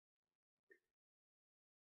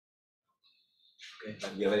Okay.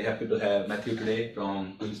 We are very happy to have Matthew today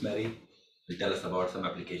from Queen's Mary. Will tell us about some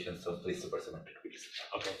applications of free supersymmetric fields.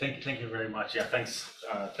 Okay, thank you very much. Yeah, thanks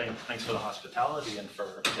for the hospitality and for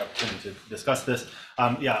the opportunity to discuss this.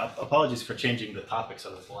 Yeah, apologies for changing the topic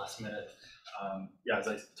so at the last minute. Yeah, as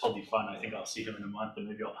I told you, I think I'll see him in a month, and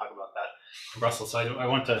maybe I'll talk about that in Brussels. So I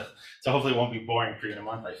want to, so hopefully it won't be boring for you in a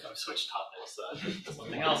month. I've switched topics to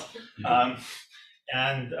something else.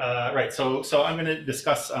 Right, so I'm going to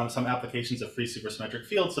discuss some applications of free supersymmetric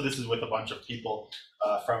fields. So this is with a bunch of people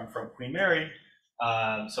from Queen Mary.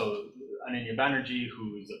 So Ananya Banerjee,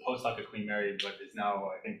 who is a postdoc at Queen Mary, but is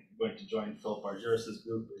now, I think, going to join Philip Bargeris's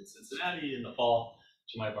group in Cincinnati in the fall.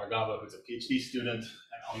 Jemai Bhargava, who's a PhD student,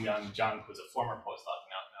 and Hongyang Zhang, who's a former postdoc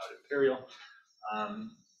now at Imperial.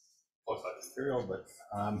 Postdoc at Imperial, but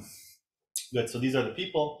good. So these are the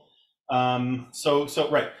people.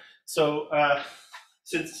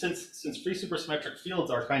 Since free supersymmetric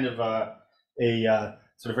fields are kind of a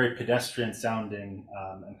sort of very pedestrian sounding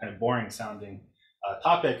and kind of boring sounding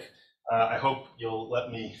topic, I hope you'll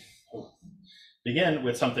let me begin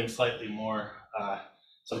with something slightly more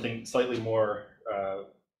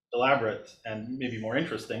elaborate and maybe more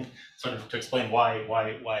interesting, sort of to explain why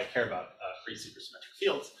I care about free supersymmetric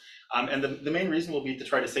fields. And the main reason will be to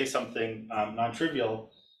try to say something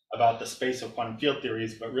non-trivial about the space of quantum field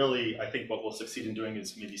theories, but really I think what we'll succeed in doing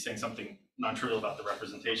is maybe saying something non-trivial about the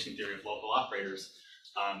representation theory of local operators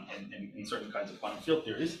in certain kinds of quantum field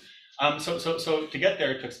theories. So to get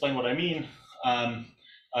there, to explain what I mean,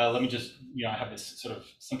 let me just, I have this sort of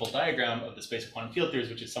simple diagram of the space of quantum field theories,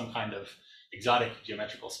 which is some kind of exotic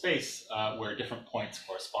geometrical space where different points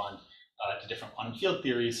correspond to different quantum field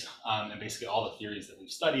theories, and basically all the theories that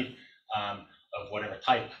we've studied of whatever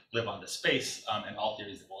type live on this space, and all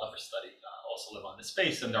theories that we'll ever study also live on this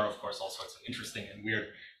space. And there are, of course, all sorts of interesting and weird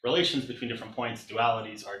relations between different points,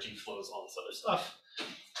 dualities, RG flows, all this other stuff.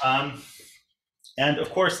 And of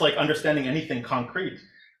course, like understanding anything concrete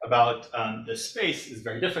about this space is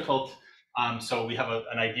very difficult. So we have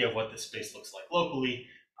an idea of what this space looks like locally,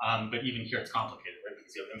 but even here it's complicated, right?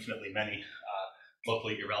 Because you have infinitely many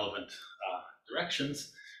locally irrelevant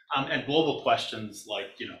directions. And global questions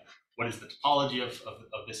like, what is the topology of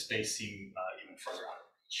this space seem even further out of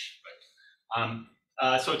reach,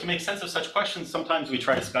 right? So to make sense of such questions, sometimes we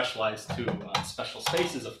try to specialize to special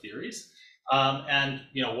spaces of theories. And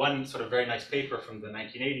one sort of very nice paper from the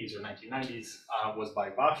 1980s or 1990s was by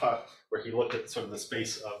Bafa, where he looked at sort of the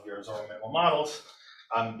space of Virasoro minimal models,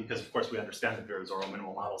 because of course we understand the Virasoro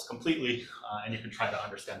minimal models completely, and you can try to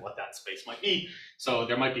understand what that space might be. So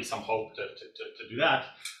there might be some hope to do that.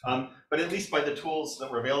 But at least by the tools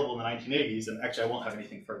that were available in the 1980s, and actually I won't have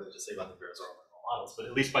anything further to say about the Virasoro minimal models, but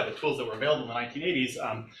at least by the tools that were available in the 1980s,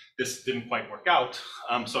 this didn't quite work out.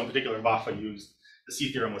 So in particular, Bafa used the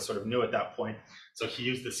C theorem was sort of new at that point. So he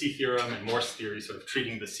used the C theorem and Morse theory, sort of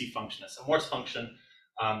treating the C function as a Morse function.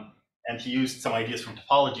 And he used some ideas from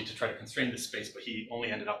topology to try to constrain this space, but he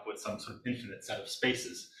only ended up with some sort of infinite set of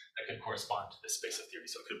spaces that could correspond to this space of theory.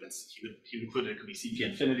 So it could have been, he included, it could be CP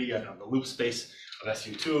infinity, I don't know, the loop space of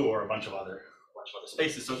SU2 or a bunch of other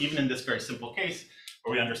spaces. So even in this very simple case,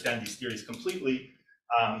 where we understand these theories completely,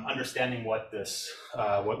 understanding what this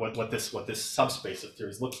subspace of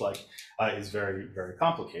theories looks like is very, very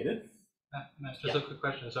complicated. Just a quick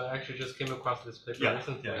question. So I actually just came across this paper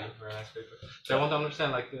recently, very nice paper. So I want to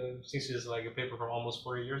understand, like, since it's like a paper from almost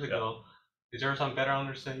 40 years ago, is there some better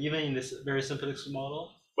understanding, even in this very simplistic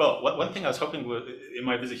model? Well, one thing I was hoping in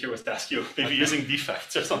my visit here was to ask you, maybe using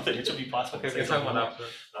defects or something, it should be possible to say something about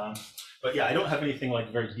that. But yeah, I don't have anything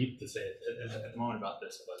like very deep to say at the moment about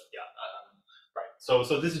this, but yeah. Right.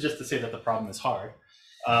 So this is just to say that the problem is hard.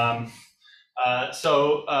 But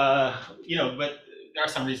there are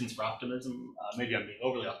some reasons for optimism. Maybe I'm being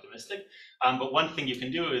overly optimistic. But one thing you can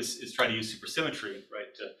do is try to use supersymmetry,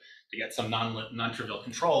 right, to get some non-trivial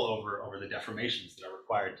control over the deformations that are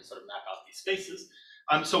required to sort of map out these spaces.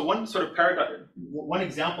 So one sort of paradigm, one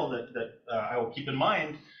example that I will keep in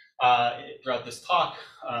mind throughout this talk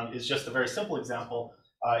is just a very simple example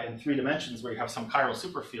in 3 dimensions where you have some chiral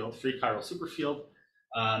superfield, free chiral superfield,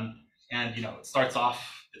 and it starts off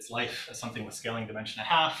its life as something with scaling dimension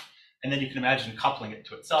 1/2, and then you can imagine coupling it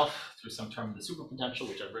to itself through some term of the superpotential,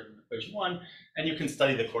 which I've written in equation 1, and you can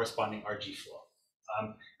study the corresponding RG flow.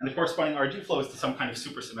 And the corresponding RG flow is to some kind of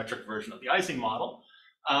supersymmetric version of the Ising model.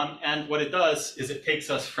 And what it does is it takes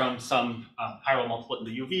us from some chiral multiplet in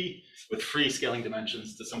the UV with free scaling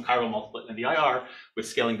dimensions to some chiral multiplet in the IR with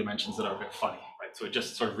scaling dimensions that are a bit funny, right? So it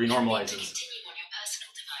just sort of renormalizes.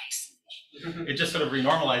 It just sort of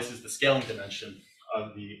renormalizes the scaling dimension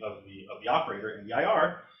of the operator in the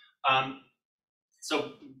IR.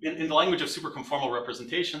 So in the language of superconformal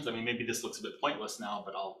representations, I mean, maybe this looks a bit pointless now,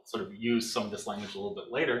 but I'll sort of use some of this language a little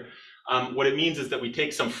bit later. What it means is that we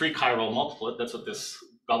take some free chiral multiplet, that's what this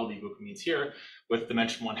gobbledygook means here, with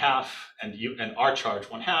dimension 1/2 and R charge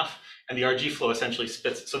 1/2, and the RG flow essentially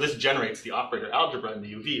spits. So this generates the operator algebra in the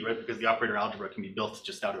UV, right? Because the operator algebra can be built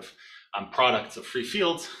just out of products of free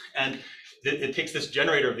fields, and it takes this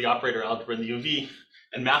generator of the operator algebra in the UV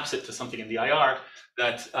and maps it to something in the IR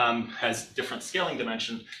that has different scaling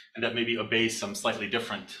dimension and that maybe obeys some slightly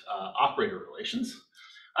different operator relations.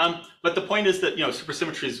 But the point is that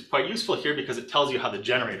supersymmetry is quite useful here because it tells you how the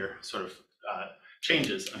generator sort of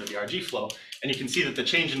changes under the RG flow. And you can see that the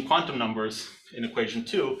change in quantum numbers in equation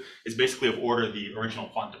 2 is basically of order the original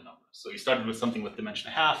quantum numbers. So you started with something with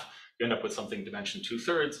dimension 1/2, you end up with something dimension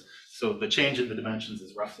 2/3. So the change in the dimensions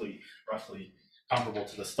is roughly comparable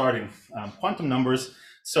to the starting quantum numbers.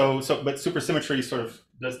 But supersymmetry sort of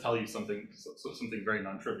does tell you something very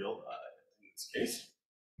non-trivial in this case.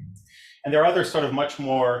 And there are other sort of much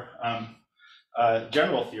more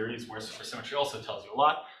general theories where supersymmetry also tells you a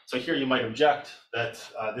lot. So here you might object that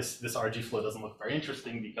this RG flow doesn't look very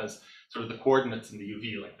interesting because sort of the coordinates in the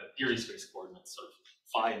UV, like the theory space coordinates, sort of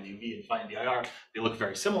phi in the UV and phi in the IR, they look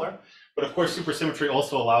very similar. But of course, supersymmetry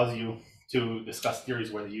also allows you to discuss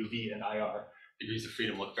theories where the UV and IR degrees of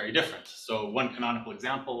freedom look very different. So one canonical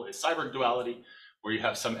example is Seiberg duality, where you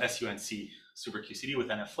have some SUNC super QCD with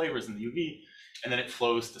NF flavors in the UV, and then it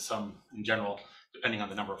flows to some, in general, depending on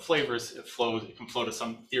the number of flavors, it can flow to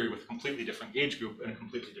some theory with a completely different gauge group and a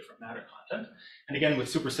completely different matter content. And again, with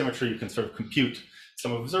supersymmetry, you can sort of compute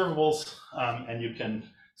some observables, and you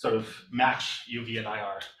can sort of match UV and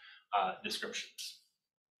IR descriptions.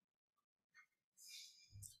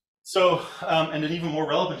 So, and an even more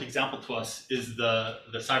relevant example to us is the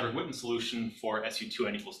Seiberg-Witten solution for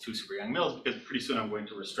SU2n equals 2 super Young mills, because pretty soon I'm going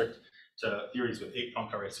to restrict to theories with 8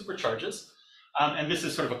 Poincare supercharges. And this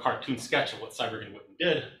is sort of a cartoon sketch of what Seiberg and Witten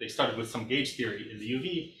did. They started with some gauge theory in the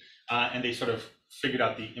UV, and they sort of figured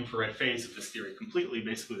out the infrared phase of this theory completely,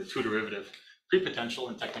 basically the two derivative prepotential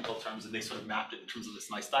in technical terms, and they sort of mapped it in terms of this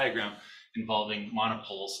nice diagram involving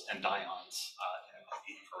monopoles and dions in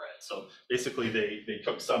the infrared. So basically they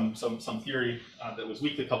took some theory that was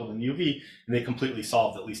weakly coupled in the UV, and they completely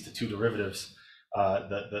solved at least the two derivatives,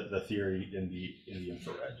 the theory in the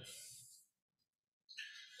infrared.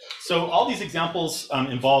 So all these examples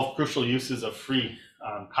involve crucial uses of free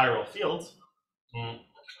chiral fields.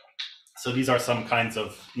 So these are some kinds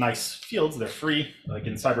of nice fields. They're free, like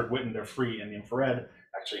in Seiberg-Witten, they're free in the infrared,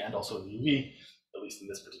 actually, and also in the UV, at least in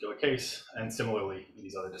this particular case, and similarly in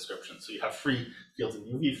these other descriptions. So you have free fields in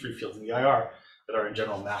the UV, free fields in the IR that are in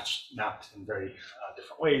general mapped in very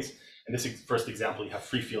different ways. In this first example, you have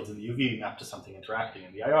free fields in the UV mapped to something interacting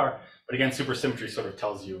in the IR. But again, supersymmetry sort of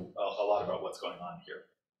tells you a lot about what's going on here.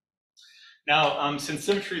 Now, since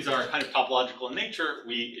symmetries are kind of topological in nature,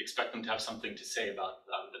 we expect them to have something to say about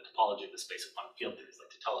the topology of the space of quantum field theories, like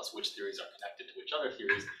to tell us which theories are connected to which other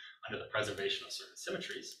theories under the preservation of certain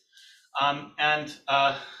symmetries.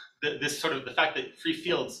 The fact that free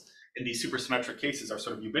fields in these supersymmetric cases are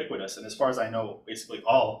sort of ubiquitous, and as far as I know, basically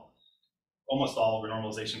almost all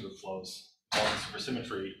renormalization group flows involving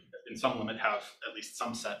supersymmetry in some limit have at least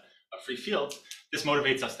some set of free fields. This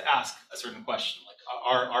motivates us to ask a certain question, like,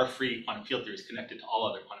 are free quantum field theories connected to all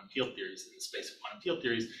other quantum field theories in the space of quantum field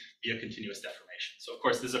theories via continuous deformation? So of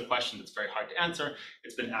course, this is a question that's very hard to answer.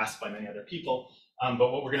 It's been asked by many other people,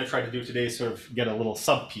 but what we're going to try to do today is sort of get a little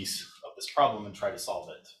sub-piece of this problem and try to solve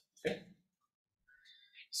it. Okay.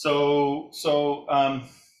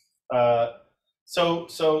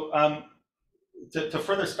 To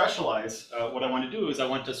further specialize, what I want to do is I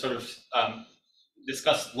want to sort of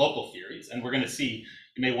discuss local theories, and we're going to see.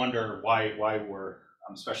 You may wonder why we're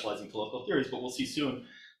specializing to local theories, but we'll see soon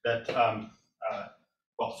that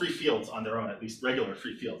well, free fields on their own, at least regular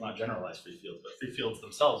free fields, not generalized free fields, but free fields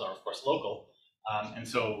themselves are of course local, and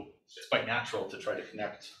so it's quite natural to try to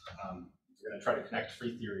connect. If you're going to try to connect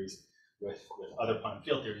free theories with other quantum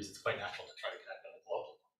field theories, it's quite natural to try to connect them with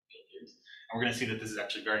local quantum field theories, and we're going to see that this is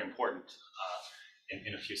actually very important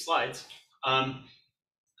in a few slides.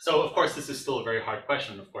 So of course, this is still a very hard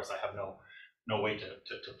question. Of course, I have no way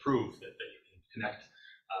to prove that you can connect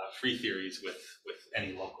free theories with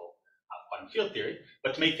any local quantum field theory.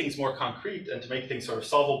 But to make things more concrete and to make things sort of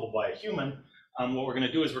solvable by a human, what we're going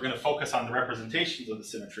to do is we're going to focus on the representations of the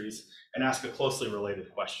symmetries and ask a closely related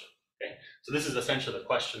question. Okay, so this is essentially the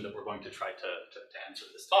question that we're going to try to answer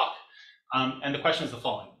in this talk. And the question is the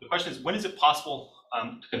following. The question is, when is it possible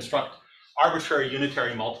to construct arbitrary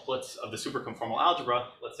unitary multiplets of the superconformal algebra,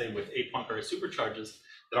 let's say with 8 Poincare supercharges,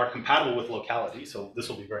 that are compatible with locality. So this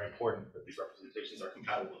will be very important that these representations are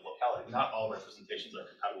compatible with locality. Not all representations are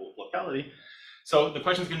compatible with locality. So the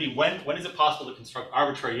question is going to be, when is it possible to construct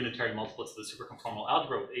arbitrary unitary multiplets of the superconformal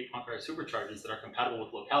algebra with 8 Poincare supercharges that are compatible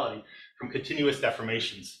with locality from continuous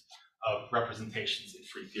deformations of representations in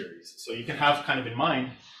free theories? So you can have kind of in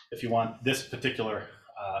mind, if you want, this particular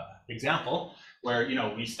example where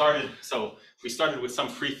we started with some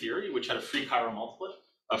free theory which had a free chiral multiplet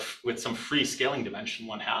with some free scaling dimension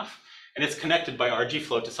 1/2, and it's connected by RG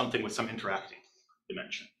flow to something with some interacting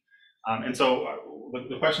dimension. And so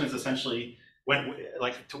the question is essentially,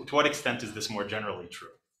 to what extent is this more generally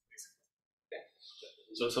true? Basically.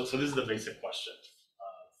 So this is the basic question.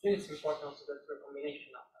 It's important also that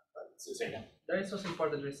recombination of that, right? Say again. There is also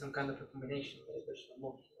important there is some kind of recombination that is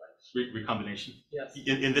removed, right? Recombination. Yes.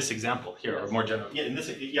 In this example here, or more generally,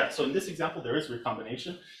 So in this example, there is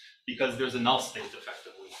recombination because there's a null state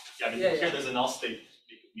effectively. Here there's a null state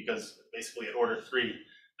because basically at order 3,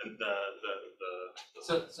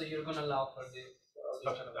 So you're going to allow for the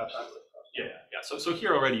absolutely. Yeah. So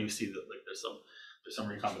here already you see that there's some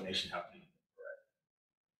recombination happening. Right.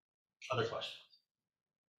 Other questions?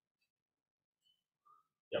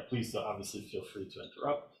 Yeah, please obviously feel free to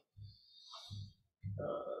interrupt.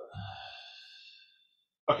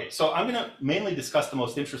 Okay, so I'm going to mainly discuss the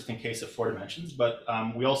most interesting case of 4 dimensions, but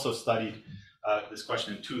we also studied this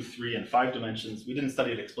question in 2, 3, and 5 dimensions. We didn't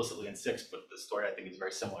study it explicitly in 6, but the story I think is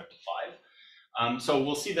very similar to 5. So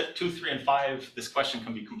we'll see that 2, 3, and 5, this question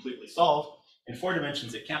can be completely solved. In 4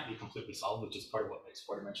 dimensions, it can't be completely solved, which is part of what makes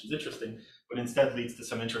 4 dimensions interesting, but instead leads to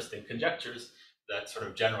some interesting conjectures that sort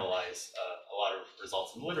of generalize a lot of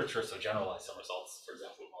results in the literature. So generalize some results, for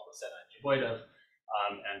example, with Malvasena and Jiboidev,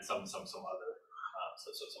 and some other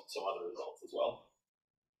results as well.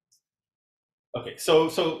 Okay, so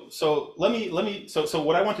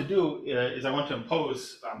what I want to do is I want to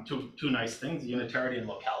impose two nice things: unitarity and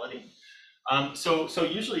locality. So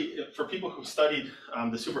usually for people who've studied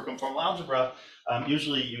the superconformal algebra,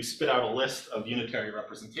 usually you spit out a list of unitary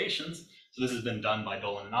representations. So this has been done by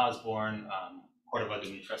Dolan and Osborne, Cordova,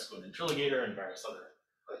 Dumitrescu, and Intriligator, and various other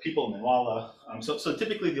people, Minwala. So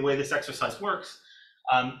typically the way this exercise works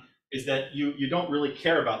is that you don't really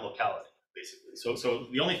care about locality, basically. So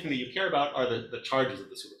the only thing that you care about are the charges of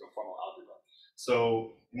the superconformal algebra. So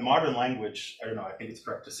in the modern language, I don't know, I think it's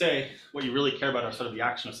correct to say, what you really care about are sort of the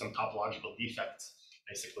action of some topological defects,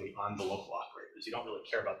 basically, on the local operators. You don't really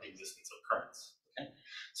care about the existence of currents. Okay?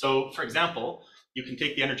 So for example, you can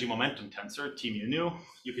take the energy momentum tensor, T mu nu,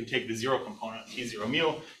 you can take the 0 component, T0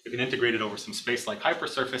 mu, you can integrate it over some space-like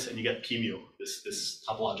hypersurface, and you get P mu, this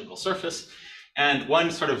topological surface. And one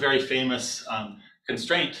sort of very famous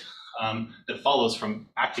constraint that follows from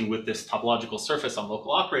acting with this topological surface on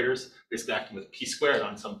local operators, basically acting with P squared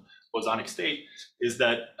on some bosonic state, is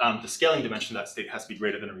that the scaling dimension of that state has to be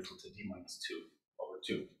greater than or equal to d minus 2 over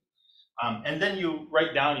 2. And then you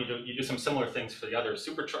write down, you do some similar things for the other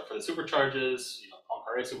supercharges,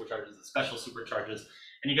 Poincare supercharges, the special supercharges,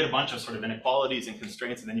 and you get a bunch of sort of inequalities and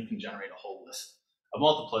constraints, and then you can generate a whole list of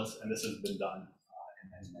multiplets, and this has been done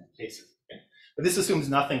in many cases. Okay? But this assumes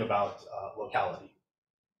nothing about locality.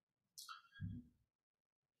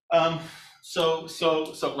 So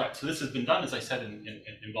this has been done, as I said,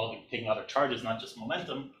 involving taking other charges, not just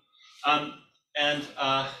momentum.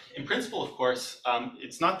 In principle, of course,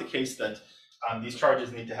 it's not the case that these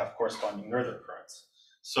charges need to have corresponding Noether currents.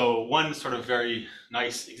 So one sort of very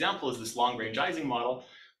nice example is this long-range Ising model,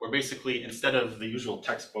 where basically instead of the usual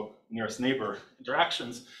textbook nearest neighbor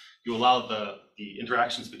interactions, you allow the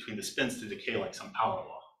interactions between the spins to decay like some power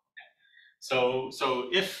law. So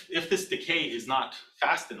if this decay is not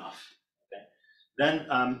fast enough, okay, then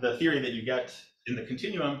the theory that you get in the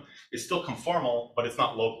continuum is still conformal, but it's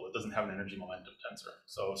not local. It doesn't have an energy momentum tensor.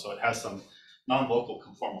 So it has some non-local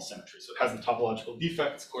conformal symmetry. So it has the topological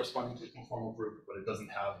defects corresponding to the conformal group, but it doesn't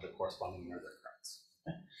have the corresponding Noether currents.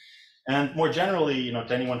 Okay? And more generally,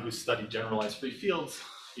 to anyone who's studied generalized free fields,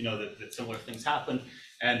 that similar things happen.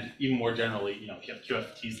 And even more generally, if you have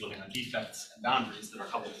QFTs living on defects and boundaries that are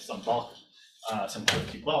coupled to some bulk, some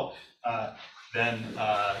QFT bulk, then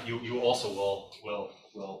you also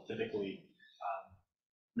will typically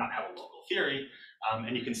not have a local theory,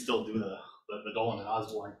 and you can still do the Dolan and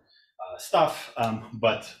Osborne stuff,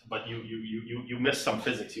 but you miss some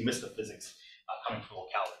physics. You miss the physics coming from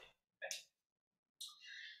locality. Okay.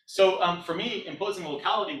 So for me, imposing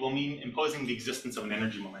locality will mean imposing the existence of an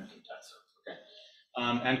energy momentum tensor. Okay.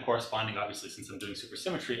 And corresponding, obviously, since I'm doing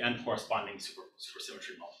supersymmetry, and corresponding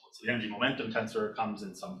supersymmetry multiplets. So the energy momentum tensor comes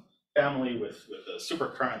in some family with the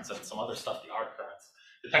supercurrents and some other stuff, the R currents.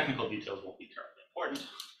 The technical details won't be terribly important.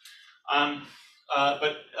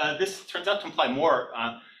 this turns out to imply more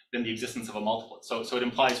than the existence of a multiplet. So it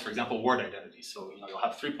implies, for example, word identities. So you'll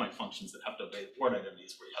have 3-point functions that have to obey word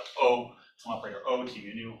identities, where you have O, some operator O, T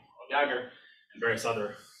mu nu, O dagger, and various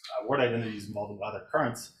other word identities involving other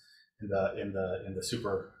currents in the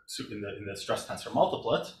stress tensor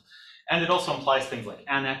multiplet. And it also implies things like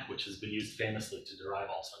ANEC, which has been used famously to derive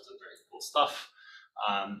all sorts of very cool stuff,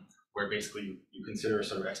 where basically you consider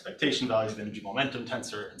sort of expectation values of the energy momentum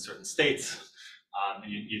tensor in certain states,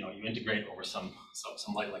 and you integrate over some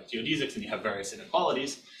like geodesics, and you have various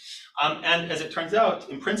inequalities. And as it turns out,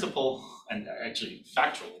 in principle, and actually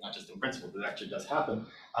factually, not just in principle, but it actually does happen,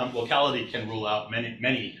 locality can rule out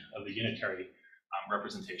many of the unitary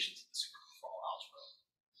representations of the superconformal algebra.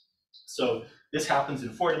 So this happens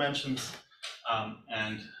in 4 dimensions,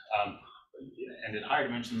 and in higher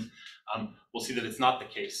dimensions. We'll see that it's not the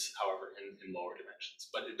case, however, in lower dimensions.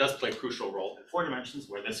 But it does play a crucial role in 4 dimensions,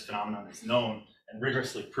 where this phenomenon is known and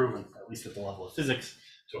rigorously proven, at least at the level of physics,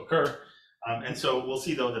 to occur. And so we'll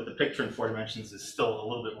see, though, that the picture in 4 dimensions is still a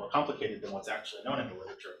little bit more complicated than what's actually known in the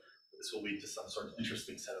literature. This will lead to some sort of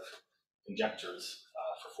interesting set of conjectures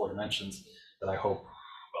for 4 dimensions that I hope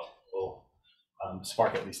will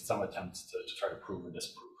spark at least some attempts to try to prove or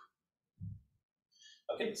disprove.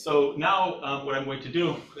 Okay, so now what I'm going to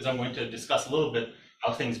do is I'm going to discuss a little bit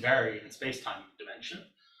how things vary in space-time dimension.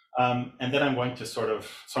 And then I'm going to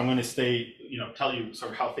I'm going to tell you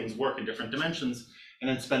sort of how things work in different dimensions, and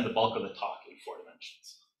then spend the bulk of the talk in 4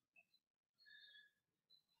 dimensions.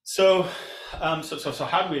 So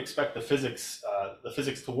how do we expect the physics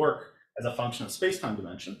to work as a function of space-time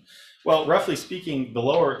dimension? Well, roughly speaking, the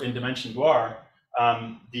lower in dimension you are,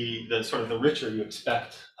 the richer you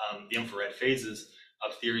expect the infrared phases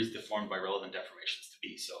of theories deformed by relevant deformations to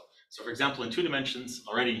be. So for example, in 2 dimensions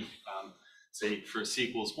already, say for C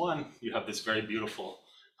equals 1, you have this very beautiful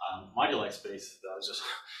moduli space that I was just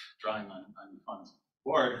drawing on the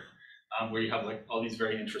board, where you have like all these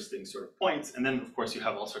very interesting sort of points, and then of course you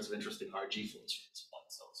have all sorts of interesting RG flows from this point.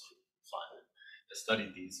 So it's fun to study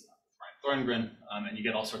these with Brian Thorngren, and you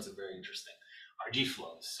get all sorts of very interesting RG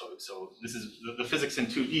flows. So this is the physics in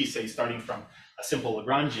 2D, say starting from a simple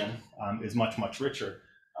Lagrangian, is much richer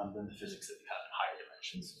than the physics that you have in higher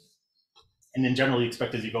dimensions. And then generally you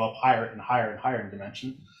expect as you go up higher and higher in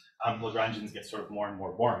dimension, Lagrangians get sort of more and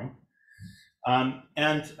more boring.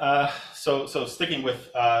 So sticking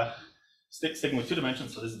with 2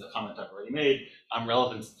 dimensions, so this is the comment I've already made,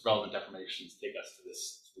 relevant deformations take us to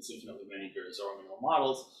this infinitely many Beer-Zoromino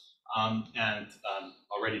models, and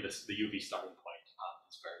already the UV starting point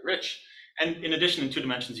is very rich. And in addition, in 2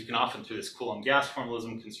 dimensions, you can often, through this Coulomb gas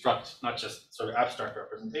formalism, construct not just sort of abstract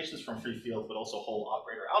representations from free fields, but also whole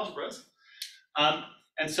operator algebras.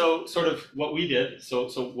 And so sort of what we did,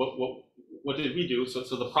 what did we do? So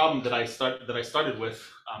the problem that I started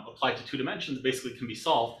with applied to 2 dimensions basically can be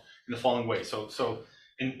solved in the following way. So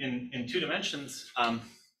in 2 dimensions,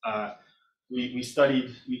 we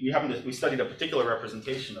studied a particular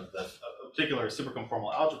representation of a particular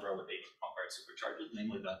superconformal algebra with 8 Poincare supercharges,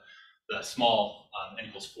 namely the small n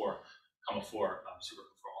equals 4, 4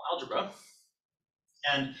 superconformal algebra.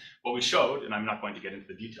 And what we showed, and I'm not going to get into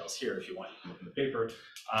the details here, if you want, you can look in the paper.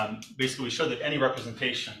 Basically, we showed that any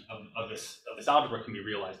representation of this algebra can be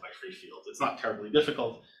realized by free fields. It's not terribly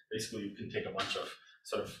difficult. Basically, you can take a bunch of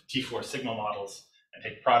sort of T4 sigma models and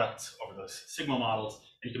take products over those sigma models,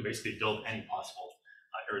 and you can basically build any possible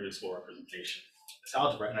irreducible representation of this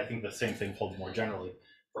algebra. And I think the same thing holds more generally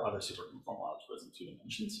for other superconformal algebras in 2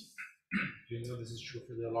 dimensions. Do you know this is true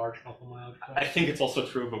for the large conformal algebra? I think it's also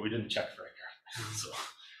true, but we didn't check very carefully. So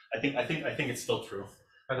I think it's still true.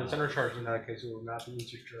 But the center charge in that case will not be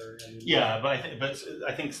integer. Yeah, but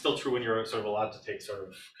I think it's still true when you're sort of allowed to take sort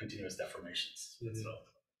of continuous deformations. So.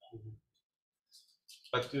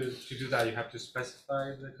 But to do that, you have to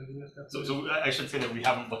specify the continuous deformation. So I should say that we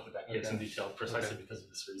haven't looked at that case in detail precisely because of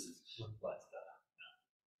this reason. But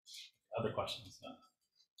other questions?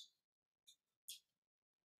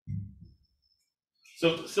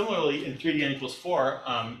 So similarly, in 3D n equals 4,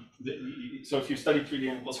 so if you study 3D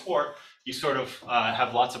n equals 4, you sort of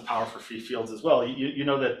have lots of power for free fields as well. You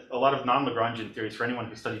know that a lot of non-Lagrangian theories, for anyone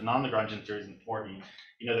who studied non-Lagrangian theories in 4D,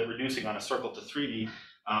 you know that reducing on a circle to 3D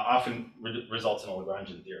often results in a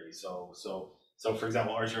Lagrangian theory. So for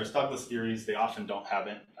example, Argyros-Douglas theories, they often don't have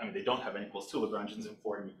n equals 2 Lagrangians in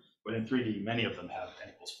 4D, but in 3D, many of them have n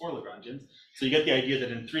equals 4 Lagrangians. So you get the idea that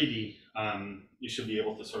in 3D, you should be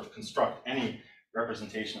able to sort of construct any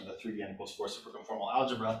representation of the 3D n equals 4 superconformal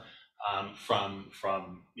algebra from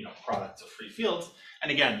products of free fields.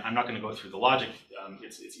 And again, I'm not going to go through the logic.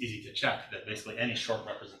 It's easy to check that basically any short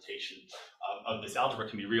representation of this algebra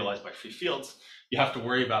can be realized by free fields. You have to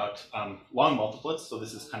worry about long multiplets. So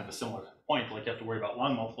this is kind of a similar point. Like you have to worry about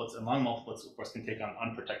long multiplets, and long multiplets, of course, can take on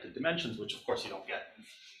unprotected dimensions, which of course you don't get in the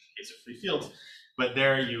case of free fields. But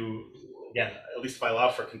there you, again, at least if I allow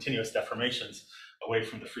for continuous deformations away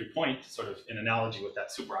from the free point, sort of in analogy with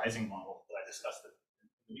that super Ising model that I discussed at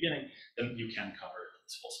the beginning, then you can cover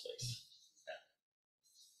this full space.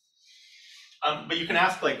 Yeah. But you can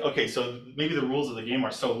ask, like, okay, so maybe the rules of the game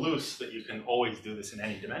are so loose that you can always do this in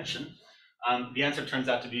any dimension. The answer turns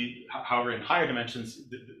out to be, however, in higher dimensions,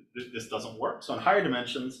 this doesn't work. So in higher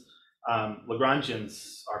dimensions,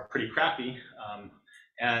 Lagrangians are pretty crappy.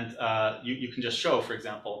 And you can just show, for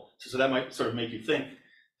example, so that might sort of make you think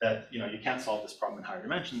that you can't solve this problem in higher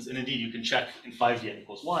dimensions. And indeed, you can check in 5D n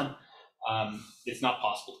equals 1. It's not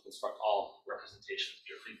possible to construct all representations of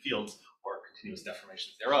your free fields or continuous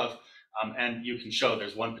deformations thereof. And you can show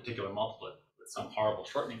there's one particular multiplet with some horrible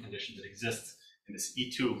shortening condition that exists in this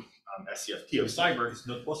E2 SCFT of Seiberg. It's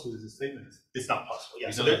not possible with the statement. It's not possible.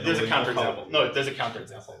 Yeah. So there's a counterexample. No, there's a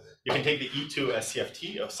counterexample. You can take the E2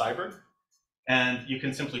 SCFT of Seiberg, and you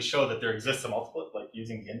can simply show that there exists a multiplet, like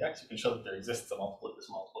using the index. You can show that there exists a multiplet, this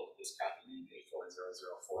multiplet with this crappy name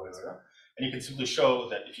J40040. And you can simply show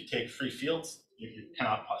that if you take free fields, you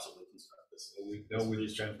cannot possibly construct this. So we go with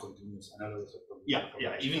this kind of continuous analysis. Yeah,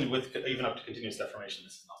 even up to continuous deformation,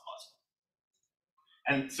 this is not possible.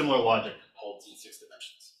 And similar logic holds in 6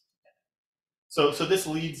 dimensions. So this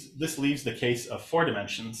leaves the case of 4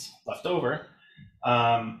 dimensions left over.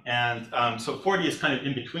 So 4D is kind of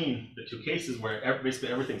in between the two cases where basically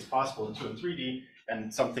everything's possible in 2 and 3D,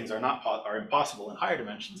 and some things are impossible in higher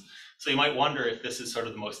dimensions. So you might wonder if this is sort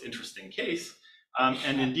of the most interesting case.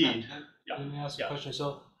 And indeed, Let me ask a question.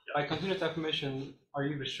 So by continuous deformation, are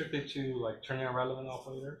you restricted to like turning out relevant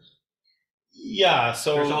operators? Yeah.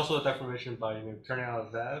 So there's also a deformation by turning out a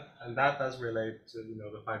VEV, and that does relate to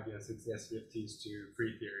the 5D and 6D SCFTs to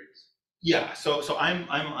free theories. Yeah. So I'm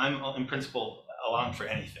in principle allowing for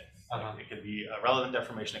anything. It could be a relevant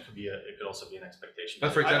deformation. It could also be an expectation.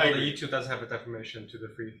 But for example, the E2 does have a deformation to the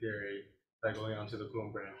free theory by going on to the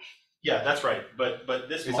Coulomb branch. Yeah, that's right. But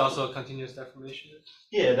this it's also a continuous deformation.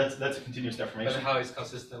 Yeah, that's a continuous deformation. But how is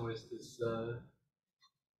consistent with this?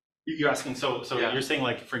 You're asking. So you're saying,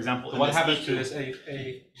 like, for example, so what happens to this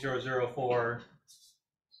A004?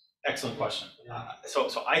 Excellent question.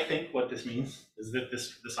 So I think what this means is that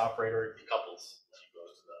this operator decouples when you go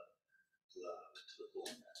to the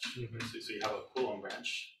Coulomb branch. So you have a Coulomb branch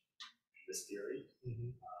in this theory.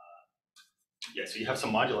 Yeah, so you have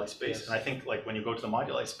some moduli space, and I think, like, when you go to the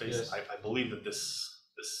moduli space, I believe that this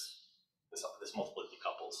multiplet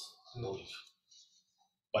decouples. I believe,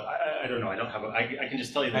 but I don't know. I don't have. I can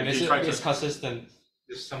just tell you that it's consistent.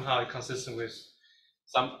 It's somehow consistent with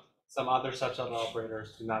some other subset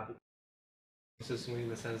operators do not be consistent in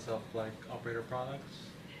the sense of like operator products.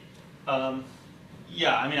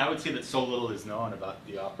 Yeah, I mean, I would say that so little is known about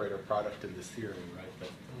the operator product in this theory, right? But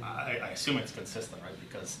I assume it's consistent, right?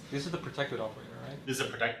 Because this is the protected operator, right? This is a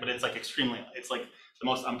but it's like it's like the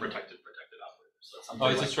most unprotected operator. So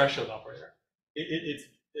it's a threshold operator.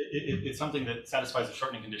 It's something that satisfies a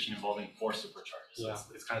shortening condition involving 4 supercharges. So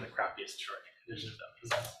Yeah. It's kind of the crappiest shortening condition.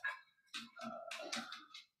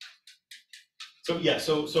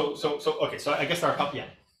 Okay. So I guess our let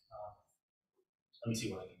me see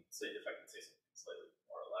what I can say, if I can say something slightly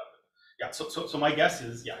more elaborate. Yeah. So my guess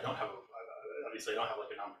is, I don't have obviously I don't have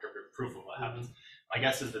like a non-perturbative proof of what happens. My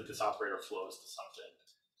guess is that this operator flows to something.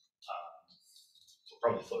 So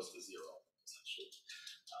probably flows to 0 essentially.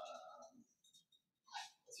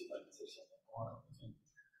 Let's see if I can say something more.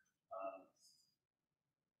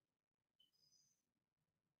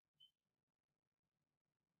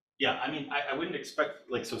 Yeah, I mean, I wouldn't expect,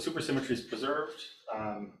 like, so supersymmetry is preserved.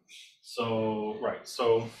 So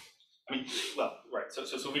I mean, well, right.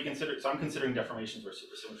 So we consider. So I'm considering deformations where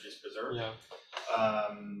supersymmetry is preserved. Yeah.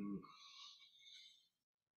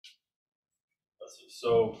 Let's see.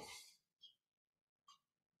 So.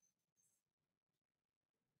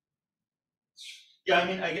 Yeah, I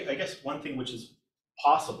mean, I guess one thing which is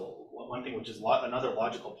possible, one thing which is another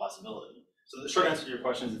logical possibility. So the short answer to your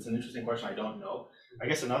question is, it's an interesting question. I don't know. I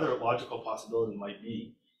guess another logical possibility might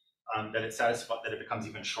be that it becomes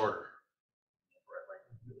even shorter. Right? Like,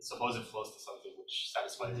 suppose it flows to something which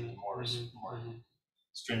satisfies even more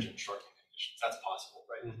stringent shortening conditions. That's possible,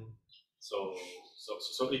 right? So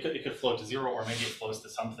it could flow to 0, or maybe it flows to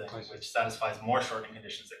something which satisfies more shortening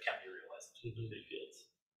conditions that can't be realized in free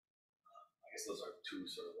fields. I guess those are 2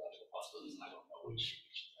 sort of logical possibilities, and I don't know which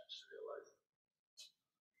is actually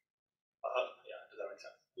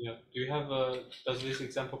Yeah. Do you have does this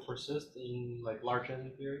example persist in like large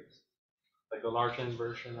N theories? Like the large N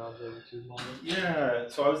version of the E2 model? Yeah,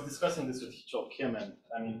 so I was discussing this with Joel Kim, and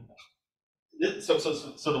I mean, so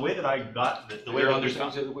the way that I got the way to that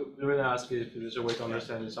understand, the way I ask is if there's a way to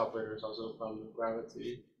understand this operator is also from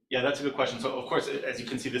gravity. Yeah, that's a good question. So of course, as you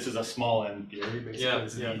can see, this is a small N theory,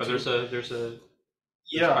 basically. Yeah, but there's a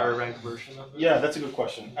higher ranked version of it. Yeah, that's a good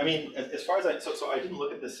question. I mean, as far as so I didn't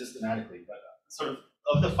look at this systematically, but sort of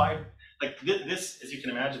the 5, like this, as you can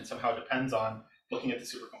imagine, somehow depends on looking at the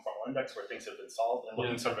superconformal index where things have been solved and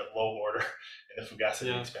looking sort of at low order in the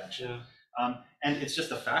fugacity expansion. Yeah. And it's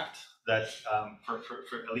just a fact that for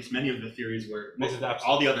at least many of the theories where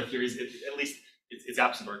all the other theories, at least it's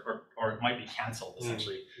absent or it might be canceled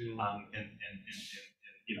essentially in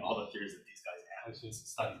all the theories that these guys have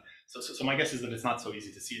studied. So my guess is that it's not so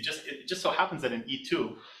easy to see. It just so happens that in E2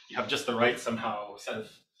 you have just the right somehow set of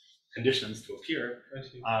conditions to appear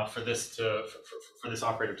for this for this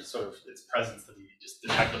operator to sort of its presence to be just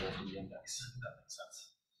detectable from the index. If that makes sense.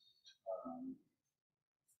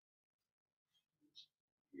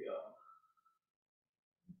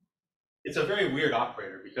 It's a very weird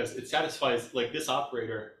operator because it satisfies like this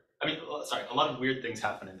operator. I mean, sorry, a lot of weird things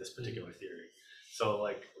happen in this particular theory. So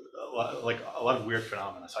like a lot of weird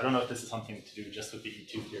phenomena. So I don't know if this is something to do just with the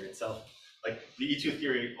E2 theory itself. Like the E2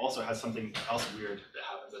 theory also has something else weird that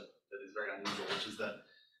happens that is very unusual, which is that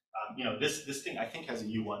this thing I think has a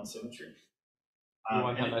U1 symmetry.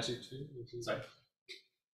 U1 has U2. Sorry.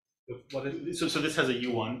 What is so this has a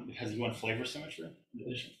U1. It has U1 flavor symmetry in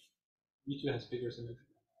addition. U2 has bigger symmetry.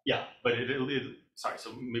 Yeah, but it sorry.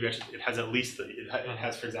 So maybe I should. It has at least it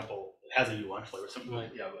has, for example, it has a U1 flavor symmetry.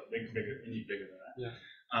 Right. Yeah, but bigger, indeed bigger than that.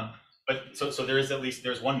 Yeah. But so there is at least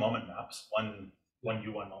there's one moment maps, one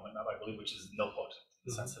U1 moment map, I believe, which is nilpotent in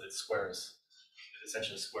the sense that it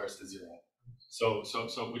essentially squares to 0. So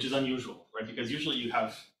which is unusual, right? Because usually you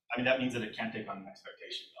have, I mean, that means that it can't take on an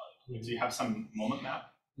expectation value. So you have some moment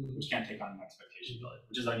map which can't take on an expectation value,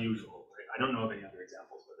 which is unusual, right? I don't know of any other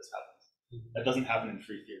examples where this happens. That doesn't happen in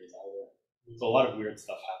free theories either. So a lot of weird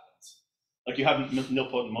stuff happens. Like you have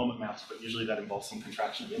nilpotent moment maps, but usually that involves some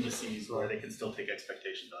contraction of indices where they can still take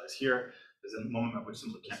expectation values. Here, there's a moment map which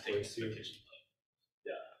simply can't take expectation value.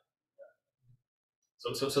 Yeah.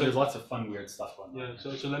 So there's lots of fun, weird stuff going on.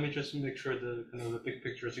 Yeah. So let me just make sure the big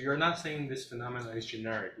picture. So you're not saying this phenomenon is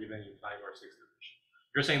generic, even in 5 or 6 dimension.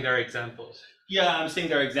 You're saying there are examples. Yeah, I'm saying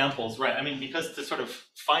there are examples, right? I mean, because to sort of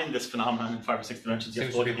find this phenomenon in 5 or 6 dimensions, you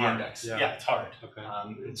have to look at the index. Yeah, it's hard. Okay.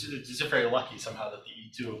 It's just very lucky somehow that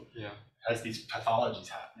the E2 has these pathologies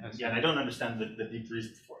happening. Yeah, and I don't understand the deep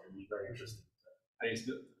reasons for it. It'd be very interesting.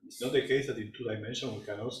 It's not the case that in 2 dimensions we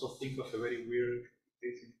can also think of a very weird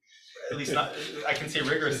case. At least not. I can say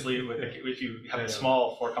rigorously if you have a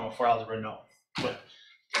small 4,4 algebra, no. But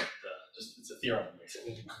just it's a theorem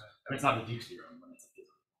basically. I mean, it's not a deep theorem, but it's a theorem.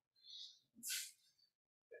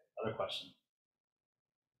 Other question.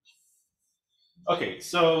 Okay,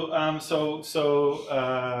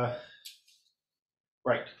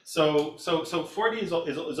 right. So 4D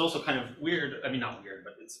is also kind of weird. I mean, not weird,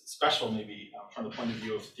 but it's special maybe from the point of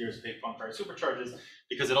view of theories of Buican supercharges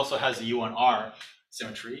because it also has a U1R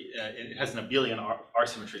symmetry. It has an abelian R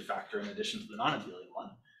symmetry factor in addition to the non-abelian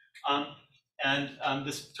one. And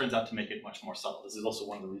this turns out to make it much more subtle. This is also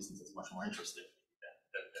one of the reasons it's much more interesting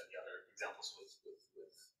than the other examples with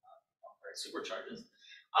supercharges.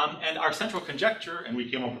 And our central conjecture, and we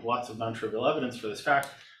came up with lots of non-trivial evidence for this fact,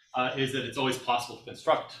 is that it's always possible to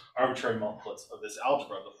construct arbitrary multiplets of this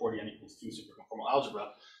algebra, the 4D n equals 2 superconformal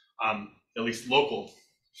algebra, at least local,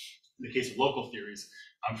 in the case of local theories,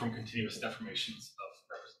 from continuous deformations of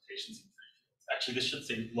representations in free fields. Actually, this should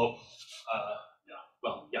say local.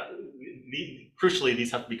 Crucially,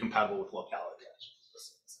 these have to be compatible with locality.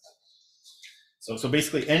 So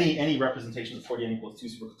basically, any representation of 4D n equals 2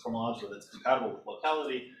 superconformal algebra that's compatible with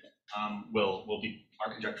locality will be,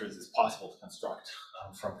 our conjecture is possible to construct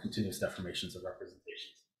from continuous deformations of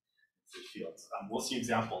representations in free fields. We'll see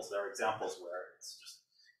examples. There are examples where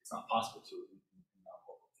it's not possible to in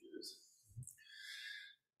non-local theories.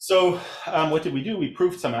 So what did we do? We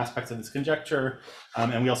proved some aspects of this conjecture,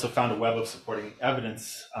 and we also found a web of supporting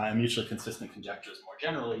evidence and mutually consistent conjectures more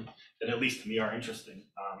generally that at least to me are interesting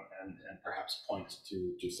and perhaps point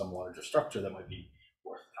to some larger structure that might be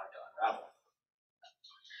worth trying to unravel.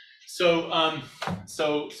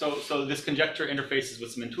 So this conjecture interfaces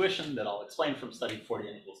with some intuition that I'll explain from studying 4D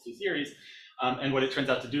n equals 2 theories. And what it turns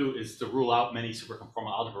out to do is to rule out many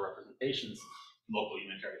superconformal algebra representations in local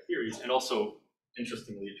unitary theories, and also,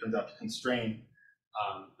 interestingly, it turns out to constrain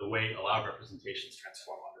the way allowed representations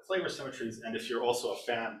transform under flavor symmetries. And if you're also a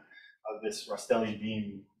fan this Rastelli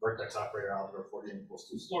beam vertex operator algebra for n equals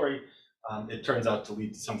 2 story, it turns out to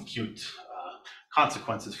lead to some cute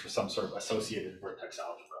consequences for some sort of associated vertex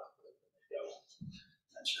algebra.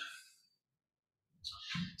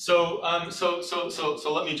 So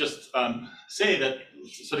let me just say that,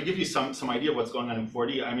 so to give you some idea of what's going on in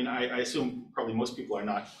 4D, I mean, I assume probably most people are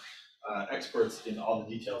not experts in all the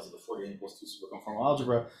details of the 4D equals 2 superconformal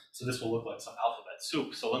algebra, so this will look like some alphabet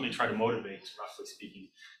soup. So let me try to motivate, roughly speaking,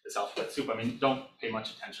 this alphabet soup. I mean, don't pay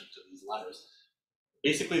much attention to these letters.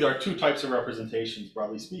 Basically, there are two types of representations,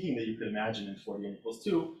 broadly speaking, that you could imagine in 4D equals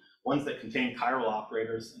 2, ones that contain chiral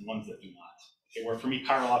operators and ones that do not. Okay, where for me,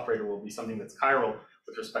 chiral operator will be something that's chiral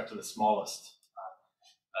with respect to the smallest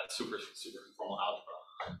superconformal algebra.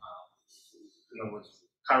 In other words,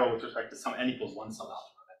 chiral with respect to some n equals 1 subalgebra.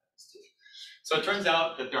 So it turns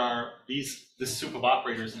out that there are this soup of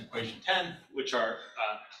operators in equation 10, which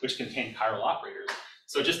contain chiral operators.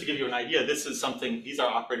 So just to give you an idea, this is something, these are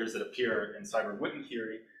operators that appear in Seiberg-Witten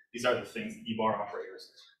theory. These are the things, E-bar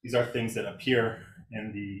operators. These are things that appear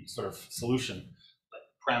in the sort of solution, like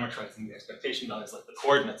parameterizing the expectation values, like the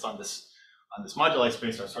coordinates on this moduli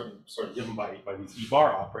space are sort of given by these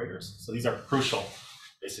E-bar operators. So these are crucial,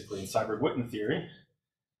 basically, in Seiberg-Witten theory.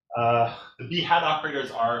 The B-hat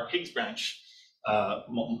operators are Higgs branch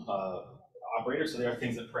operators, so they are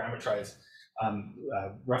things that parameterize,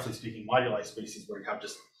 roughly speaking, moduli spaces where you have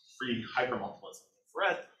just free hypermultiplets in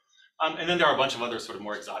infrared. And then there are a bunch of other sort of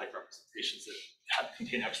more exotic representations that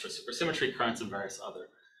contain extra supersymmetry currents and various other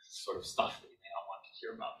sort of stuff that you may not want to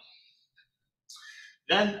hear about.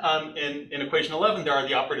 Then in equation 11, there are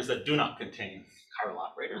the operators that do not contain chiral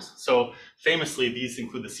operators. So famously, these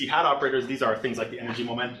include the C-hat operators. These are things like the energy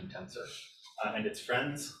momentum tensor and its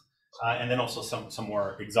friends, and then also some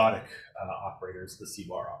more exotic operators, the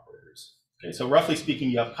C-bar operators. Okay, so roughly speaking,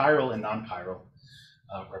 you have chiral and non-chiral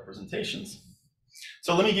representations.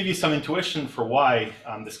 So let me give you some intuition for why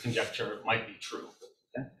this conjecture might be true.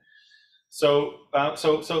 Okay? So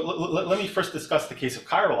let me first discuss the case of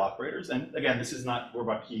chiral operators. And again, this is not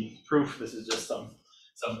Bourbaki proof. This is just a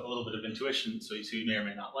little bit of intuition, so you may or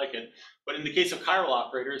may not like it. But in the case of chiral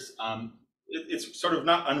operators, it's sort of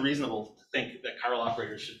not unreasonable to think that chiral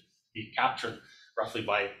operators should be captured roughly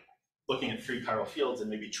by looking at free chiral fields and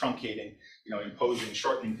maybe truncating, imposing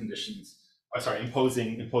shortening conditions,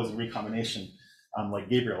 imposing recombination, like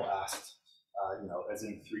Gabriel asked, as in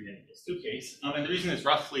the 3n equals 2 case. And the reason is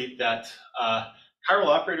roughly that chiral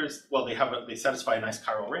operators, well, they satisfy a nice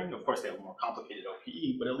chiral ring. Of course, they have a more complicated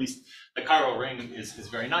OPE, but at least the chiral ring is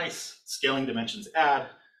very nice. Scaling dimensions add,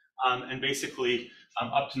 and basically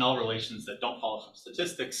up to null relations that don't follow from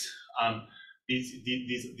statistics.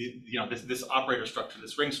 This operator structure,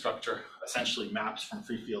 this ring structure, essentially maps from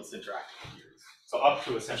free fields to interacting theories. So up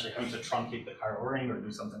to essentially having to truncate the chiral ring or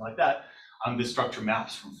do something like that, this structure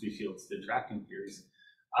maps from free fields to interacting theories.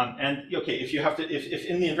 And okay, if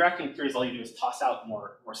in the interacting theories all you do is toss out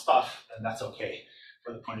more stuff, then that's okay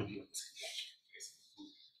for the point of view of this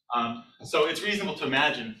conjecture. So it's reasonable to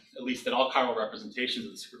imagine, at least, that all chiral representations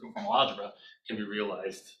of the superconformal algebra can be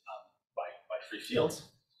realized by free fields.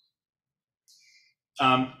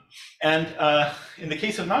 In the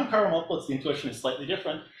case of non-chiral multiplets, the intuition is slightly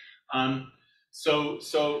different.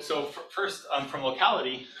 First, from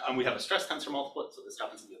locality, we have a stress tensor multiplet, so this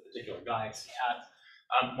happens to be a particular guy, C-hat.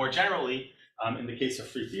 More generally, in the case of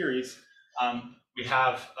free theories, we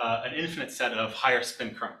have an infinite set of higher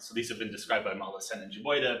spin currents. So these have been described by Malesen and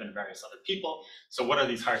Zhiboydev and various other people. So what are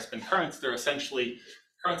these higher spin currents? They're essentially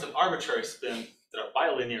currents of arbitrary spin that are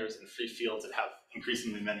bilinears in free fields that have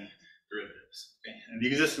increasingly many derivatives. Okay? And the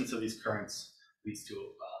existence of these currents leads to a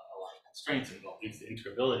lot of constraints, and leads to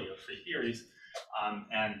integrability of free theories.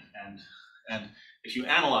 And if you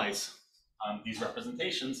analyze these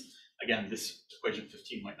representations, again, this equation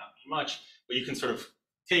 15 might not be much, but you can sort of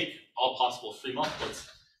take all possible free multiplets,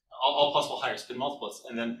 all possible higher spin multiplets,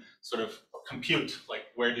 and then sort of compute like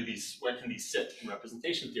where can these sit in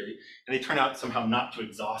representation theory, and they turn out somehow not to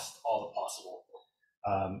exhaust all the possible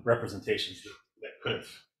representations that could have,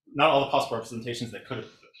 not all the possible representations that could have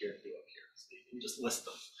appeared to appear. So you can just list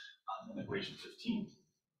them in equation 15.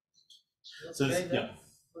 So this, yeah.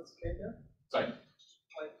 What's K there? Sorry?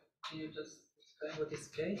 Like, can you just explain what is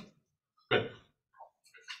K? Good.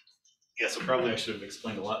 Yeah, so probably I should have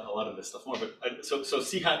explained a lot of this stuff more. But so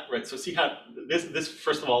C-hat, right? So C-hat. This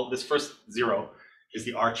first of all, this first 0 is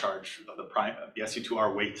the R charge of the prime, the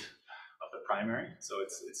SU2R weight of the primary. So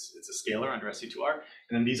it's a scalar under SU2R,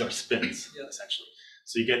 and then these are spins, essentially.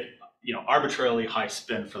 So you get arbitrarily high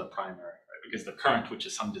spin for the primary, right? Because the current, which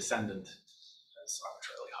is some descendant, has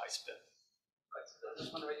arbitrarily high spin. Right. So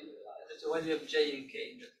that's one way. So why do you have J and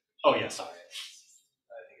K? Oh, yeah, sorry.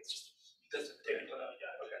 I think it's just taken it out.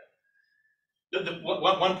 Yeah, okay.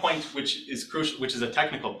 One point which is crucial, which is a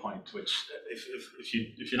technical point, which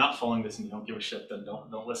if you're not following this and you don't give a shit, then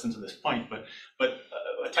don't listen to this point. But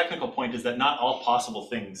a technical point is that not all possible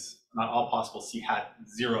things, not all possible C hat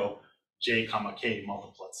 0 j comma k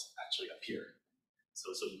multiplets actually appear.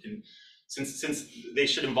 So you can, since they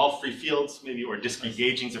should involve free fields maybe, or discrete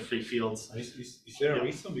gaugings of free fields. Is there a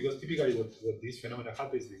reason? Because typically what this phenomenon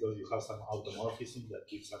happens because you have some automorphism that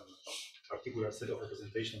gives some particular set of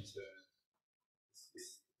representations.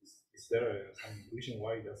 Is there some reason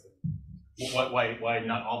why it doesn't? Why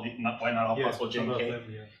not all possible J and K? Them,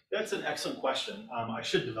 yeah. That's an excellent question. I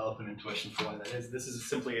should develop an intuition for why that is. This is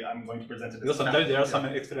simply, I'm going to present it. Because sometimes there are some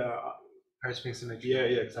extra. High-spin symmetry.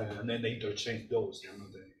 Yeah, exactly. And then they interchange those. You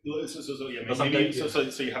know,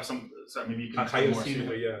 So you have some. Sorry, maybe you can higher more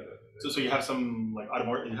symmetry. Yeah. So you have some like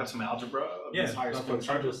you have some algebra of Yeah. these higher For spin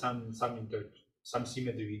example, charges? some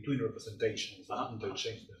symmetry between representations that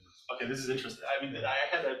interchange them. Okay, this is interesting. I mean, I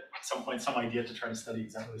had at some point some idea to try to study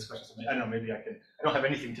exactly this question. So I don't know. Maybe I can. I don't have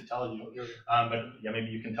anything to tell you, but yeah, maybe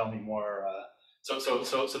you can tell me more.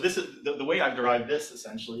 So this is the way I've derived this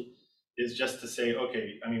essentially is just to say,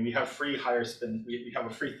 okay, I mean, we have free higher spin. We have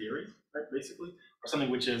a free theory, right? Basically, or something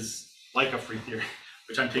which is like a free theory,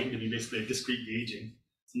 which I'm taking to be basically a discrete gauging,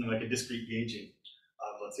 something like a discrete gauging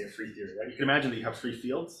of, let's say, a free theory, right? You can imagine that you have free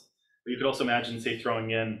fields, but you could also imagine, say,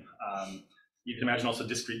 throwing in. You can imagine also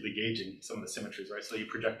discretely gauging some of the symmetries, right? So you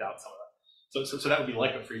project out some of that. So that would be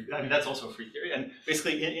like a free. I mean, that's also a free theory. And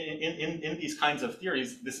basically, in these kinds of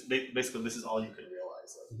theories, this is all you can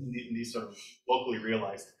realize. In these sort of locally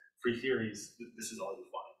realized free theories, this is all you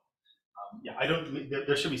find. Yeah, I don't.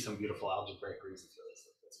 There should be some beautiful algebraic reasons for this.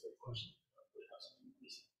 That's a great question.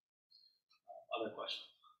 Other question.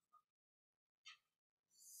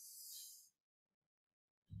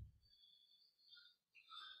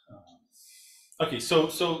 Okay, so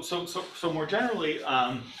more generally,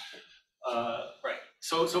 right.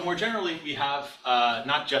 So more generally, we have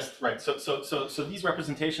not just right. So these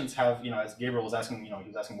representations have, as Gabriel was asking, he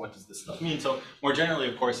was asking, what does this stuff mean? So more generally,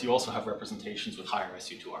 of course, you also have representations with higher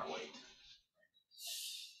SU2R weight.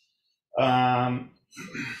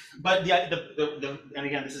 But and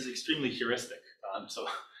again, this is extremely heuristic. So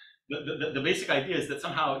the basic idea is that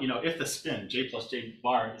somehow, if the spin J plus J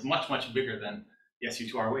bar is much bigger than the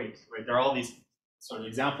SU2R weight, right? There are all these sort of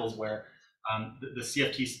examples where the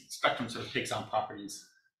CFT spectrum sort of takes on properties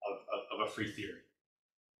of a free theory.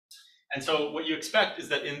 And so what you expect is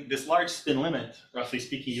that in this large spin limit, roughly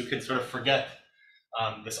speaking, you can sort of forget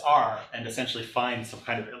this R and essentially find some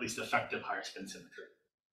kind of at least effective higher spin symmetry.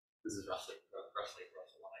 This is roughly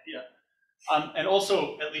one idea. And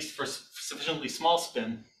also, at least for sufficiently small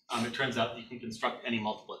spin, it turns out you can construct any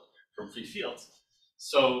multiplet from free fields.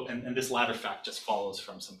 So, and this latter fact just follows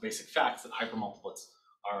from some basic facts that hypermultiplets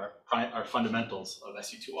are fundamentals of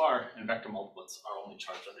SU2R, and vector multiplets are only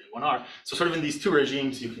charged under U1R. So sort of in these two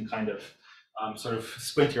regimes, you can kind of sort of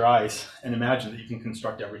squint your eyes and imagine that you can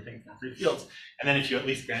construct everything from free fields. And then if you at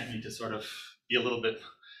least grant me to sort of be a little bit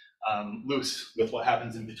loose with what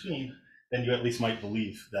happens in between, then you at least might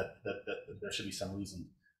believe that there should be some reason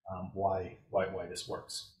why this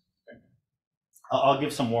works. I'll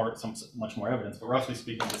give much more evidence, but roughly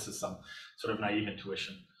speaking, this is some sort of naive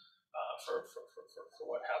intuition for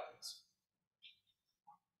what happens.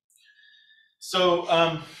 So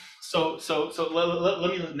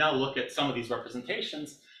let me now look at some of these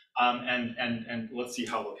representations, and let's see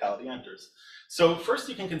how locality enters. So first,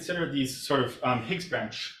 you can consider these sort of Higgs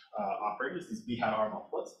branch operators, these B hat R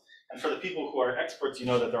multiplets. And for the people who are experts, you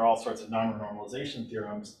know that there are all sorts of non-renormalization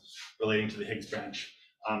theorems relating to the Higgs branch.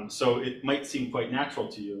 So it might seem quite natural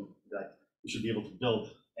to you that you should be able to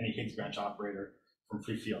build any Higgs branch operator from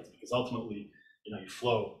free fields, because ultimately, you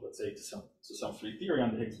flow, let's say, to some free theory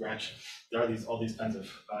on the Higgs branch. There are all these kinds of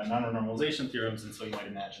non-renormalization theorems, and so you might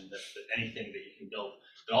imagine that anything that you can build,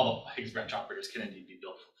 that all the Higgs branch operators can indeed be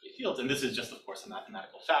built from free fields. And this is just, of course, a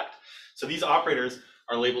mathematical fact. So these operators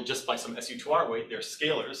are labeled just by some SU2R weight. They're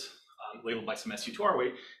scalars labeled by some SU2R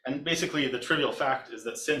weight. And basically, the trivial fact is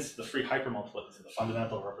that since the free hypermultiplet is the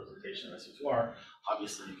fundamental representation of SU2R,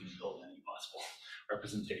 obviously you can build any possible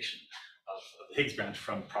representation of the Higgs branch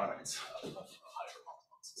from products of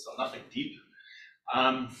hypermultiplets. So nothing deep.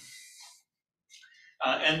 And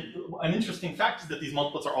an interesting fact is that these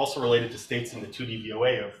multiplets are also related to states in the 2D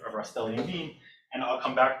VOA of Rastellian beam. And I'll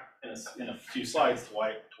come back in a few slides to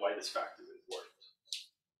why this fact is important.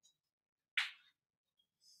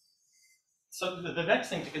 So the next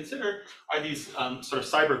thing to consider are these sort of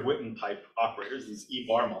Seiberg-Witten type operators, these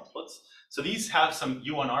E-bar multiplets. So these have some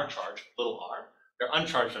U1R charge, little r, they're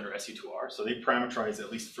uncharged under SU2R, so they parameterize,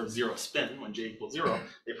 at least for zero spin, when j equals 0,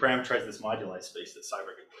 they parameterize this moduli space that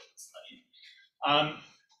Cyberg studied.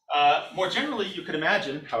 More generally, you could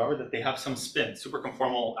imagine, however, that they have some spin.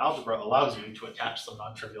 Superconformal algebra allows you to attach some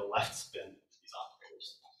non-trivial left spin to these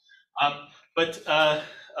operators.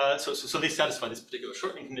 So they satisfy this particular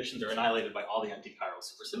shortening condition. They're annihilated by all the anti-chiral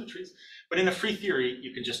supersymmetries. But in a free theory,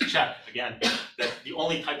 you can just check, again, that the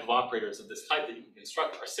only type of operators of this type that you can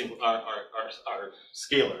construct are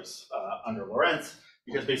scalars under Lorentz,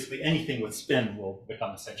 because basically anything with spin will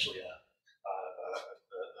become essentially a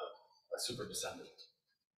super descendant.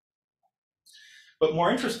 But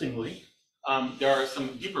more interestingly, there are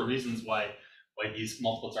some deeper reasons why these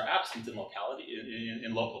multiplets are absent in locality,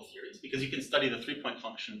 in local theories, because you can study the 3-point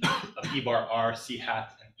function of E bar R, C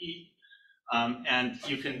hat, and E, and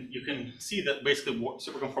you can see that basically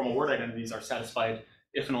superconformal word identities are satisfied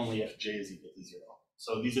if and only if J is equal to 0.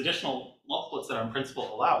 So these additional multiplets that are in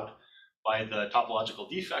principle allowed by the topological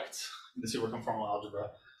defects in the superconformal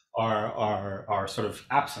algebra are sort of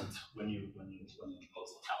absent when you impose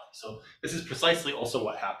locality. So this is precisely also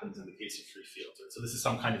what happens in the case of free fields. Right? So this is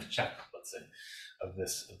some kind of check, let's say, of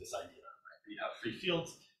this idea. Right? You have free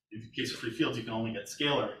fields. In the case of free fields, you can only get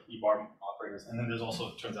scalar E bar operators, and then there's also,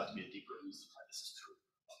 it turns out to be a deeper reason why this is true.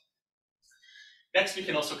 Next, we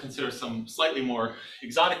can also consider some slightly more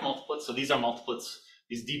exotic multiplets. So these are multiplets.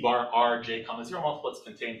 These D bar R, J, 0 multiplets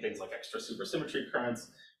contain things like extra supersymmetry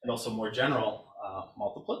currents and also more general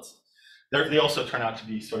multiplets. They also turn out to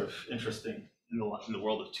be sort of interesting in the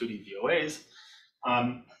world of 2D VOAs.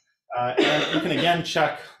 And you can again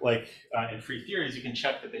check, like in free theories, you can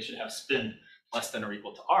check that they should have spin less than or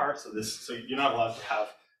equal to R. So you're not allowed to have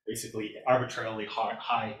basically arbitrarily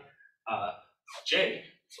high J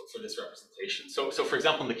for this representation. So for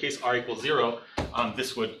example, in the case R equals 0,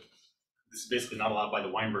 this is basically not allowed by the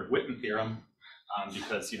Weinberg-Witten theorem,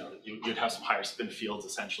 because you'd have some higher spin fields,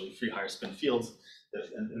 essentially free higher spin fields,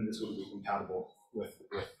 and this would be compatible with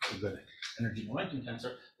a good energy momentum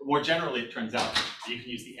tensor. But more generally, it turns out that you can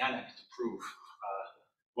use the ANEC to prove.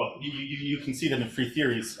 Well, you can see that in free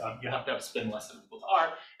theories, you have to have spin less than or equal to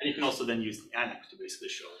R, and you can also then use the ANEC to basically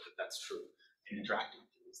show that that's true in interacting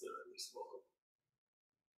theories that are at least local.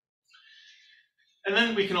 And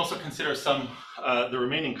then we can also consider some the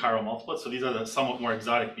remaining chiral multiplets. So these are the somewhat more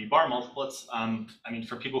exotic B bar multiplets. I mean,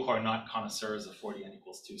 for people who are not connoisseurs of 4D n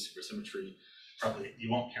equals 2 supersymmetry, probably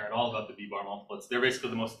you won't care at all about the B bar multiplets. They're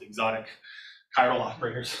basically the most exotic chiral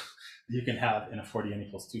operators you can have in a 4D n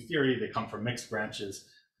equals 2 theory. They come from mixed branches,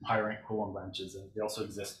 from high rank Coulomb branches, and they also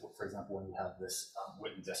exist, for example, when you have this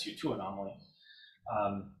Witten's SU2 anomaly.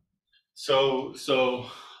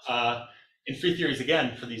 In free theories,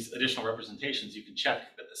 again, for these additional representations, you can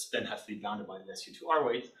check that the spin has to be bounded by the SU2R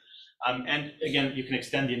weight. And again, you can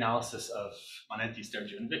extend the analysis of Manenti,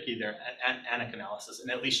 Stergiou, and Vicky, their ANEC analysis, and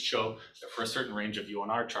at least show that for a certain range of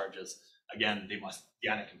U1R charges, again, the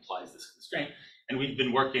ANEC implies this constraint. And we've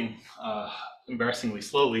been working embarrassingly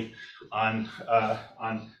slowly on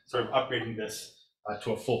sort of upgrading this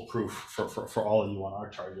to a full proof for all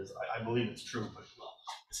U1R charges. I believe it's true, but well,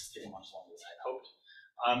 this is taking much longer than I hoped.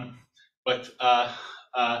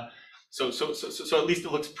 So at least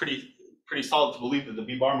it looks pretty solid to believe that the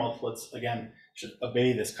B bar multiplets again should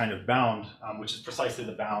obey this kind of bound, which is precisely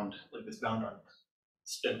the bound, like this bound on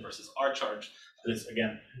spin versus R charge that is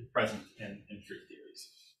again present in free theories.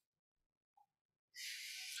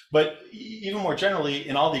 But even more generally,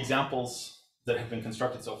 in all the examples that have been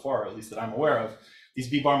constructed so far, at least that I'm aware of, these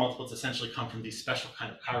B bar multiplets essentially come from these special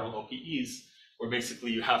kind of chiral OPEs, where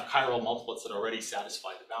basically you have chiral multiplets that already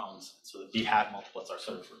satisfy the bounds. So the B hat multiplets are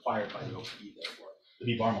sort of required by the OPE, therefore. The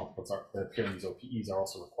B bar multiplets that appear in these OPEs are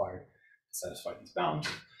also required to satisfy these bounds.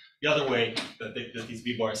 The other way that these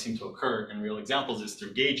B bars seem to occur in real examples is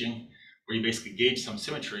through gauging, where you basically gauge some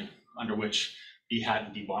symmetry under which B hat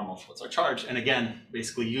and D bar multiplets are charged. And again,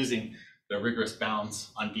 basically using the rigorous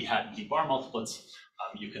bounds on B hat and D bar multiplets,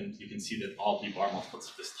 you can see that all B bar multiplets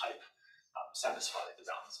of this type satisfy the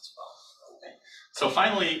bounds as well. Okay. So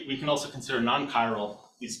finally, we can also consider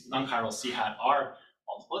these non-chiral C hat R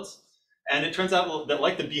multiplets. And it turns out that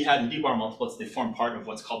like the B hat and D bar multiplets, they form part of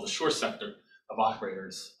what's called the Shor sector of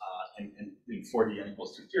operators in 4D n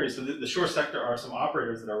equals 2 theory. So the Shor sector are some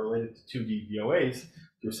operators that are related to 2D VOAs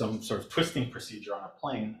through some sort of twisting procedure on a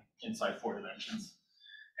plane inside 4 dimensions.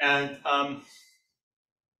 And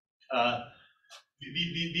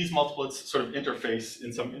these multiplets sort of interface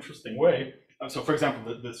in some interesting way. So for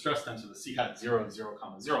example, the stress tensor, the C hat 0, 0,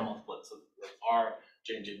 0 multiplet, so R,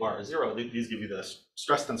 J, and J bar are 0, these give you the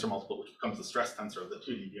stress tensor multiplet, which becomes the stress tensor of the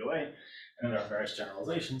 2D VOA, and then there are various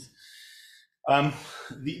generalizations.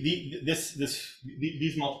 These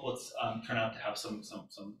multiplets turn out to have some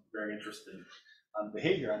very interesting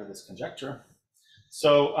behavior out of this conjecture.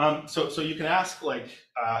 So you can ask, like,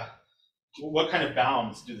 what kind of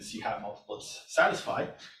bounds do the C-hat multiplets satisfy?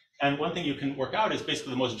 And one thing you can work out is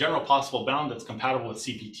basically the most general possible bound that's compatible with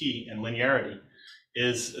CPT and linearity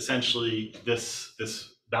is essentially this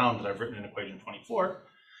bound that I've written in equation 24,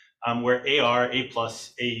 where AR, A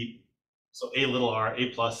plus, so A little r,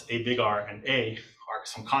 A plus, A big R, and A are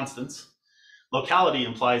some constants. Locality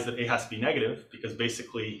implies that A has to be negative because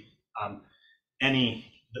basically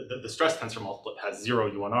the stress tensor multiplet has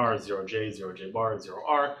 0 U1R, 0J, 0J bar,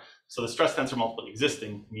 0R. So the stress tensor multiplet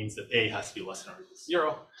existing means that A has to be less than or equal to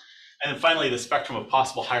 0. And then finally, the spectrum of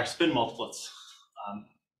possible higher spin multiplets,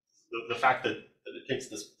 the fact that it takes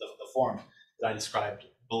the form that I described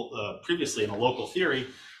previously in a local theory,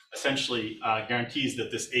 essentially guarantees that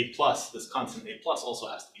this A plus, this constant A plus, also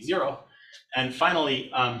has to be 0. And finally,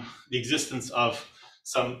 the existence of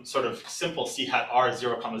some sort of simple C hat R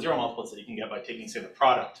 0, 0 multiplets that you can get by taking, say, the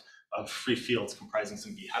product of free fields comprising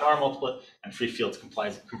some B hat R multiplet and free fields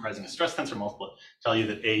comprising a stress tensor multiplet tell you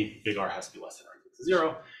that A big R has to be less than or equal to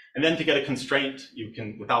 0. And then to get a constraint, you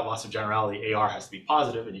can, without loss of generality, AR has to be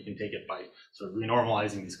positive, and you can take it by sort of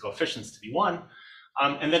renormalizing these coefficients to be 1.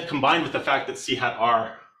 And then combined with the fact that C hat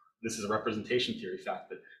R, this is a representation theory fact,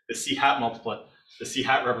 that the C hat multiplet, the C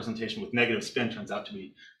hat representation with negative spin turns out to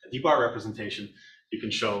be a D bar representation. You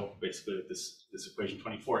can show basically that this equation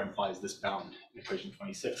 24 implies this bound in equation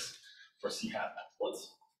 26 for C hat multiplets.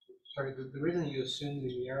 Sorry, the reason you assume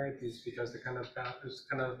linearity is because the kind of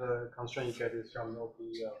constraint you get is from OP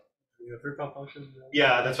three-point function.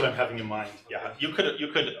 Yeah, that's what I'm having in mind. Yeah, you could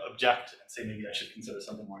object and say maybe I should consider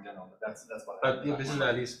something more general, but that's what. But this is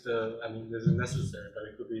at least I mean, this is necessary, but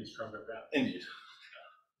it could be stronger bound. Indeed.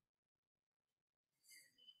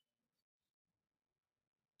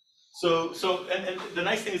 So and the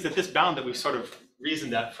nice thing is that this bound that we've sort of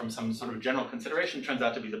reasoned at from some sort of general consideration turns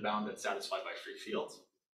out to be the bound that's satisfied by free fields.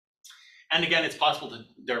 And again, it's possible that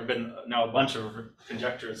there have been now a bunch of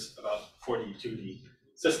conjectures about 4D, 2D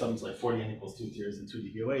systems, like 4D equals 2 theories and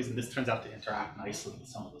 2D BOAs, and this turns out to interact nicely with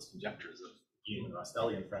some of those conjectures of Hume and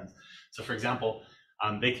Rostelli and friends. So for example,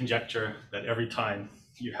 they conjecture that every time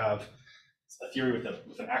you have a theory with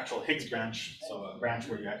an actual Higgs branch, so a branch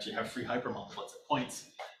where you actually have free hypermultiplets at points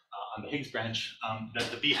on the Higgs branch, that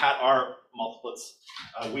the B hat R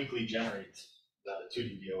multiplets weakly generate the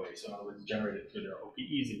 2D BOA. So in other words, generated through their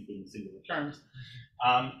OPEs, including singular terms.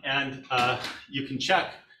 And you can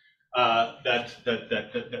check that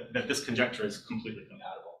this conjecture is completely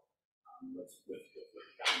compatible with the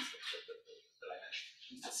bounds that I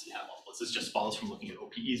mentioned. The C hat multiplets. This just follows from looking at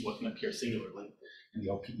OPEs, what can appear singularly in the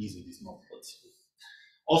OPEs of these multiplets.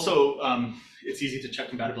 Also, it's easy to check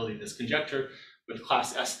compatibility of this conjecture with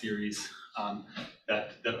class S theories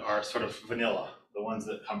that are sort of vanilla, the ones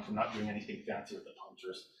that come from not doing anything fancy with the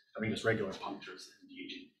punctures, having just regular punctures and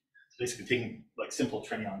engaging. So basically taking like simple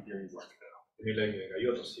trinion theories like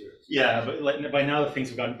yeah, but like, by now things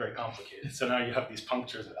have gotten very complicated. So now you have these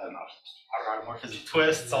punctures with automorphism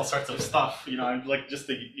twists, all sorts of stuff. You know, like just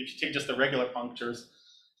if you take just the regular punctures,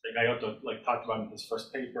 like Gayotto like talked about in his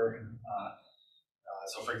first paper.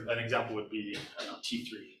 So for an example would be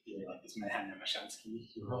T3, like this Mahan-Mashansky,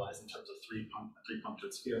 you realize in terms of three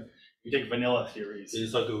punctured sphere. You take vanilla theories.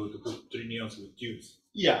 It's like to put trinions with tubes.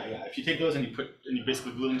 Yeah. If you take those and you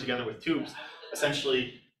basically glue them together with tubes,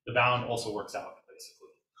 essentially the bound also works out basically.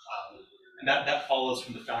 And that follows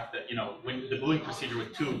from the fact that when the gluing procedure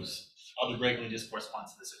with tubes algebraically just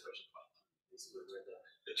corresponds to this equation. Basically, where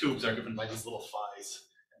the tubes are given by these little phi's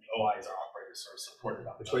and the OI's are operators sort of supported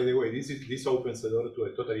on. Which, by the way, this opens the door to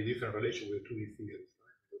a totally different relation with 2D theories,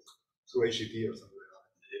 right? Through HET or something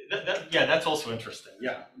like that. Yeah, that's also interesting.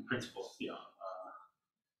 Yeah, in principle. Yeah.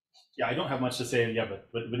 Yeah, I don't have much to say. Yeah, but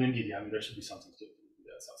indeed, yeah, I mean, there should be something to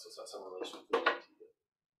some relation to it.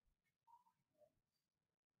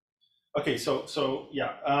 Okay, so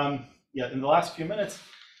yeah, in the last few minutes,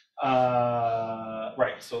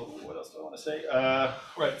 right. So what else do I want to say?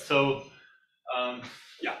 Right. So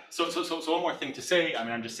yeah. So one more thing to say. I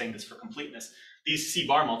mean, I'm just saying this for completeness. These C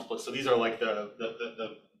bar multiplets. So these are like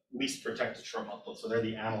the least protected short multiplets. So they're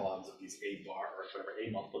the analogs of these A bar or whatever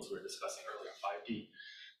A multiplets we were discussing earlier, 5D.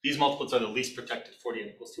 These multiplets are the least protected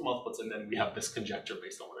 4D equals 2 multiplets, and then we have this conjecture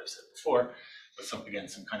based on what I've said before, with some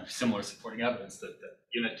kind of similar supporting evidence that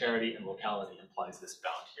unitarity and locality implies this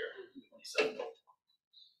bound here. 27.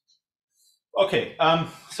 Okay,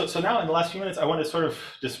 so now in the last few minutes, I want to sort of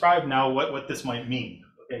describe now what this might mean.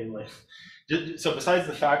 Okay, so besides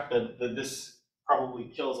the fact that this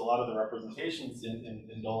probably kills a lot of the representations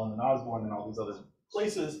in Dolan and Osborne and all these other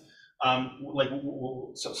places.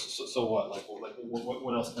 So what?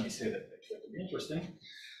 What else can we say that could be interesting?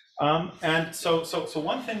 And so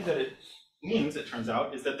one thing that it means, it turns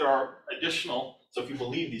out, is that there are additional. So if you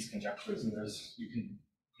believe these conjectures, and you can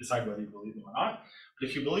decide whether you believe them or not. But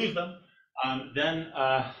if you believe them, then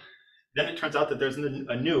it turns out that there's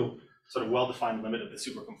a new sort of well-defined limit of the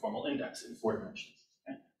superconformal index in 4 dimensions.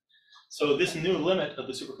 Okay? So this new limit of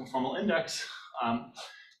the superconformal index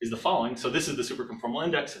is the following. So this is the superconformal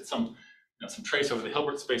index. It's some trace over the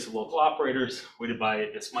Hilbert space of local operators weighted by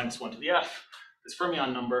this -1 to the f, this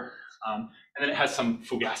fermion number, and then it has some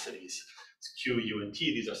fugacities. It's Q, U, and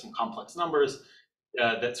T. These are some complex numbers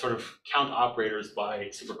that sort of count operators by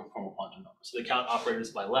superconformal quantum numbers. So they count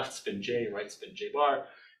operators by left spin J, right spin J bar,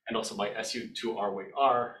 and also by SU2 R weight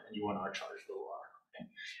R and U1 R charge little r. Okay?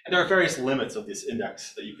 And there are various limits of this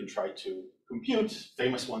index that you can try to compute.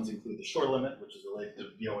 Famous ones include the Shor limit, which is related to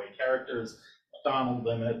VOA characters, Macdonald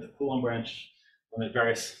limit, the Coulomb branch limit,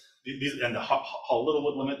 various these, and the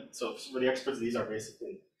Hall-Littlewood limit. So for the experts, these are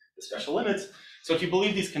basically the special limits. So if you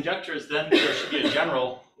believe these conjectures, then there should be a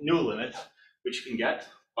general new limit, which you can get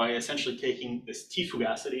by essentially taking this T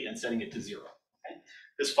fugacity and setting it to 0. Okay?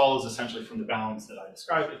 This follows essentially from the bounds that I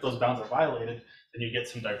described. If those bounds are violated, then you get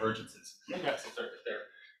some divergences. Index, if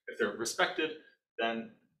they're respected,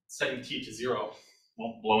 then setting T to 0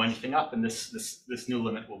 won't blow anything up, and this new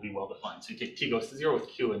limit will be well defined. So you take T goes to 0 with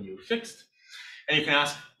Q and U fixed, and you can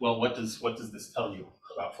ask, well, what does this tell you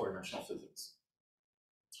about 4-dimensional physics?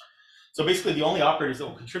 So basically, the only operators that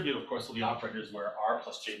will contribute, of course, will be operators where R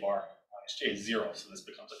plus J bar minus J is 0. So this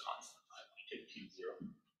becomes a constant. I take Q 0.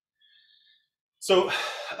 So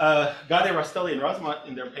Gade, Rastelli, and Razmat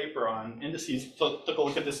in their paper on indices took a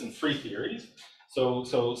look at this in free theories. So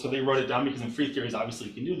they wrote it down because in free theories, obviously,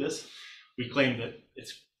 you can do this. We claim that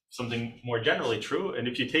it's something more generally true. And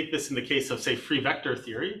if you take this in the case of, say, free vector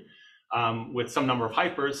theory with some number of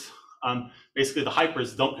hypers, basically the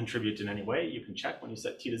hypers don't contribute in any way. You can check when you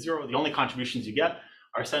set T to 0. The only contributions you get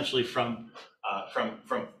are essentially from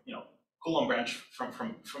Coulomb branch from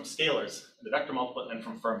scalars, the vector multiplet, and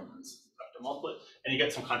from fermions, vector multiplet, and you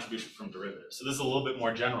get some contribution from derivatives. So this is a little bit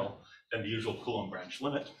more general than the usual Coulomb branch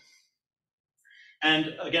limit.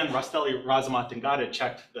 And again, Rastelli, Razmat, and Gade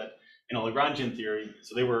checked that in a Lagrangian theory,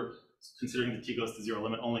 so they were considering the T goes to 0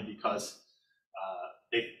 limit only because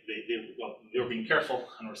they were being careful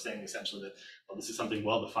and were saying essentially that, well, this is something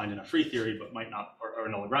well defined in a free theory, but might not, or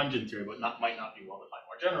in a Lagrangian theory, but might not be well defined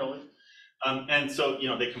more generally. And so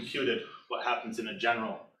they computed what happens in a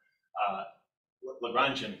general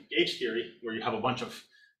Lagrangian gauge theory, where you have a bunch of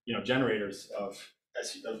generators of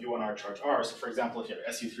U1R charge R. So for example, if you have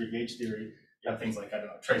SU3 gauge theory, you have things like, I don't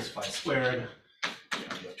know, trace phi squared, you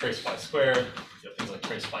have trace phi squared, you have things like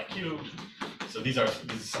trace phi cubed. So this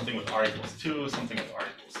is something with R equals 2, something with R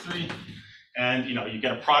equals 3. And you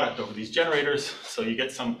get a product over these generators, so you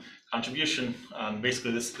get some contribution.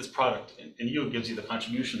 Basically this product in U gives you the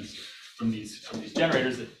contributions from these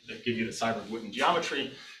generators that give you the Seiberg-Witten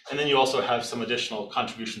geometry. And then you also have some additional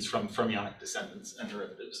contributions from fermionic descendants and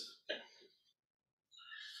derivatives. Okay.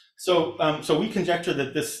 So we conjecture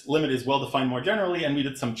that this limit is well defined more generally, and we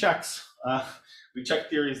did some checks. We checked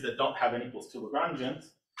theories that don't have n equals 2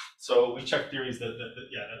 Lagrangians. So we checked theories that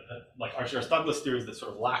like Argyros-Douglas theories that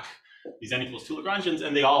sort of lack these n equals 2 Lagrangians,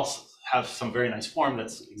 and they all have some very nice form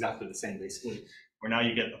that's exactly the same, basically, where now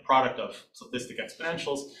you get a product of sophistic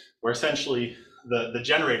exponentials, where essentially the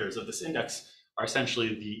generators of this index are essentially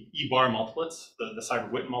the E bar multiplets, the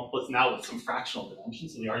Seiberg-Witten multiplets, now with some fractional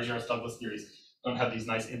dimensions. So the Argyros-Douglas theories don't have these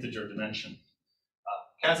nice integer dimension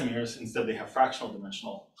Casimirs. Instead, they have fractional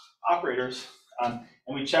dimensional operators. And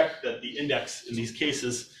we check that the index in these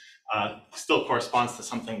cases still corresponds to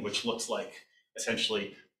something which looks like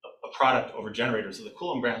essentially a product over generators of the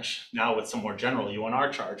Coulomb branch, now with some more general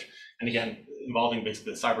U1R charge, and again, involving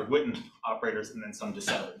basically the Seiberg-Witten operators and then some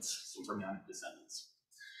descendants, some fermionic descendants.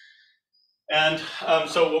 And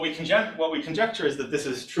so what we conjecture is that this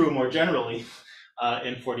is true more generally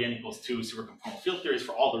in 4D n equals 2 superconformal field theories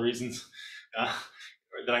for all the reasons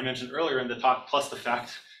that I mentioned earlier in the talk, plus the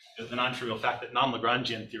non-trivial fact that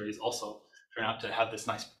non-Lagrangian theories also turn out to have this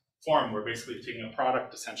nice form where basically you're taking a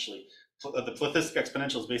product essentially. The plethistic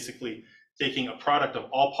exponential is basically taking a product of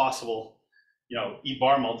all possible, E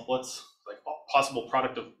bar multiplets, like possible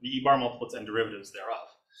product of the E bar multiplets and derivatives thereof.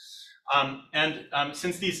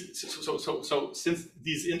 Since these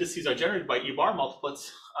indices are generated by E bar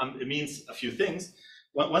multiplets, it means a few things.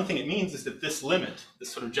 One thing it means is that this limit,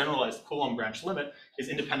 this sort of generalized Coulomb branch limit, is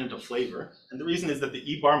independent of flavor. And the reason is that the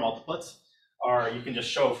E bar multiplets are, you can just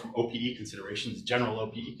show from OPE considerations, general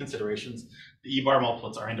OPE considerations, the E-bar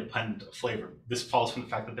multiplets are independent of flavor. This follows from the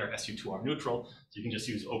fact that they're SU2R neutral, so you can just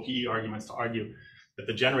use OPE arguments to argue that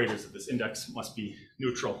the generators of this index must be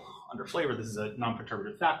neutral under flavor. This is a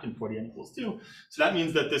non-perturbative fact in 40n equals 2. So that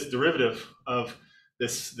means that this derivative of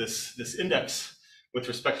this index with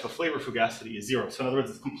respect to the flavor fugacity is 0. So in other words,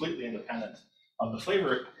 it's completely independent of the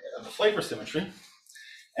flavor symmetry.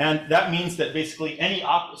 And that means that basically any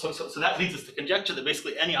so that leads us to conjecture that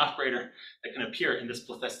basically any operator that can appear in this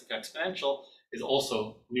plethystic exponential is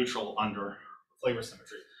also neutral under flavor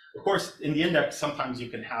symmetry. Of course, in the index, sometimes you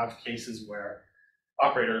can have cases where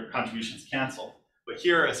operator contributions cancel. But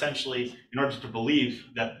here, essentially, in order to believe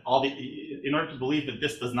that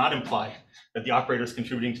this does not imply that the operators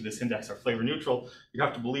contributing to this index are flavor neutral, you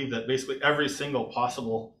have to believe that basically every single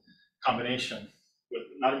possible combination with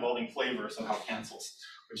not involving flavor somehow cancels,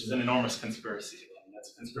 which is an enormous conspiracy. And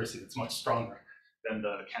that's a conspiracy that's much stronger than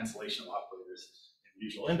the cancellation of operators in the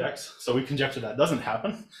usual index. So we conjecture that doesn't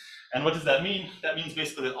happen. And what does that mean? That means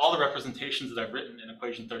basically that all the representations that I've written in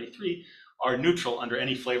equation 33 are neutral under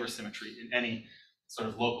any flavor symmetry in any sort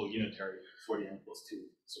of local unitary 40n equals 2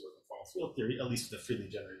 sort of informal field theory, at least the freely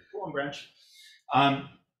generated Coulomb branch.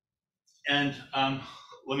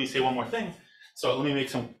 Let me say one more thing. So let me make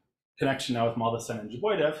some connection now with Maldacen and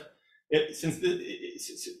Zhiboydev.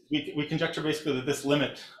 We conjecture basically that this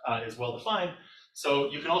limit is well defined. So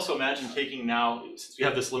you can also imagine taking now, since we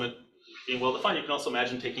have this limit being well defined, you can also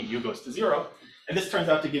imagine taking u goes to 0. And this turns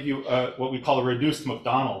out to give you what we call a reduced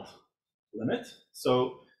McDonald limit.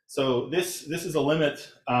 So this is a limit.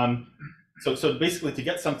 So basically, to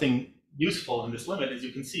get something useful in this limit, as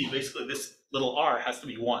you can see, basically this little r has to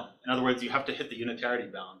be 1. In other words, you have to hit the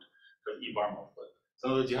unitarity bound for the E-bar multiplet. So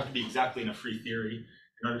in other words, you have to be exactly in a free theory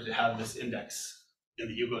in order to have this index in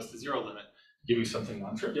the u goes to 0 limit give you something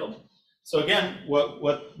non-trivial. So again,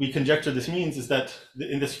 what we conjecture this means is that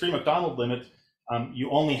in this free McDonald limit, you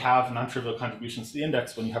only have non-trivial contributions to the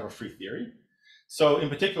index when you have a free theory. So in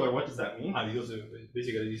particular, what does that mean? Because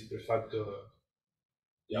basically this per factor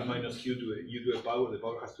minus u to a power, the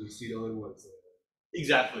power has to be 0, otherwise.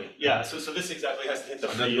 Exactly. Yeah. So this exactly has to hit the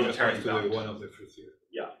free unitary bound. One of the free theory.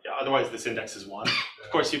 Yeah. Otherwise, this index is 1.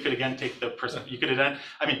 Of course, you could again take the person. You could again.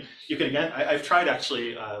 I've tried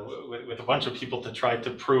actually with a bunch of people to try to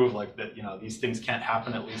prove like that. These things can't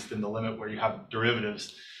happen, at least in the limit where you have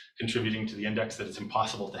derivatives contributing to the index, that it's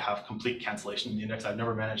impossible to have complete cancellation in the index. I've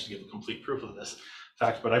never managed to give a complete proof of this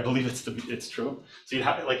fact, but I believe it's true. So you'd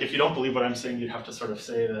have, like, if you don't believe what I'm saying, you'd have to sort of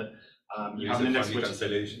say that you have an index which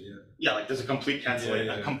cancellation, like there's a complete cancellation,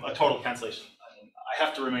 a total cancellation. I mean, I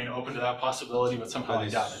have to remain open to that possibility, but somehow I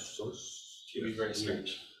doubt it. It would be very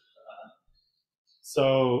strange.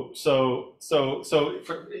 So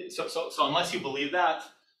unless you believe that,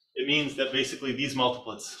 it means that basically these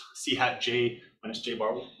multiplets C hat j minus j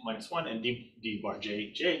bar minus 1 and d bar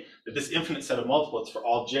j, that this infinite set of multiplets for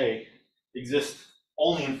all j exist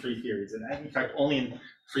only in free theories, and in fact only in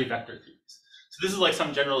free vector theories. So this is like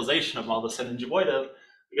some generalization of Maldacen and Zhiboydev,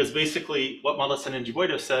 because basically what Maldacen and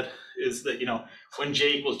Zhiboydev said is that when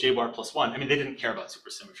j equals j bar plus 1, I mean, they didn't care about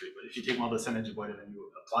supersymmetry, but if you take Maldacen and Zhiboydev and you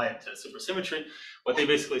apply it to supersymmetry, what they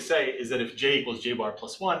basically say is that if j equals j bar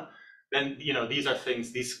plus 1, then these are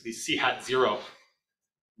things, these C hat 0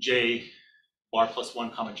 j bar plus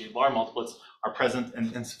 1 comma j bar multiplets are present,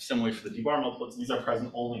 and similarly for the d bar multiplets, these are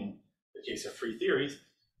present only in the case of free theories.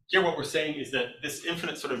 Here what we're saying is that this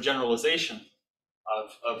infinite sort of generalization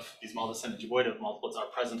of these Maldacen and Zhiboydev multiplets are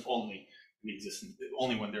present only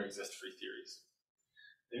when there exist free theories.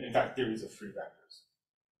 In fact, theories of free vectors.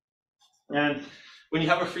 And when you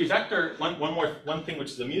have a free vector, one thing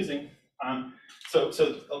which is amusing, so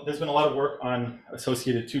there's been a lot of work on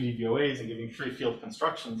associated 2D VOAs and giving free field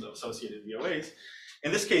constructions of associated VOAs.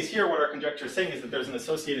 In this case here, what our conjecture is saying is that there's an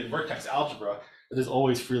associated vertex algebra that is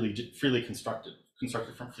always freely constructed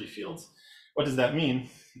from free fields. What does that mean?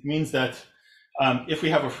 It means that if we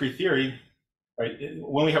have a free theory, right?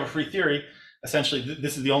 When we have a free theory, essentially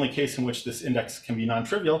this is the only case in which this index can be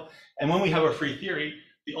non-trivial. And when we have a free theory,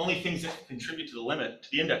 the only things that contribute to the limit, to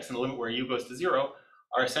the index in the limit where u goes to 0,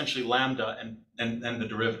 are essentially lambda and the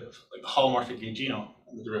derivative, like the holomorphic gaugino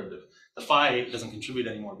and the derivative. The phi doesn't contribute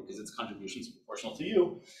anymore because its contribution is proportional to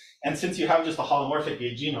u. And since you have just a holomorphic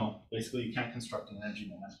gaugino, basically you can't construct an energy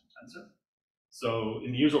momentum tensor. So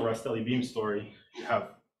in the usual Rastelli beam story, you have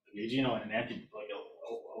a gaugino and an like a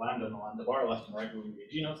lambda and a lambda bar, left and right moving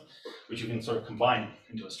gauginos, which you can sort of combine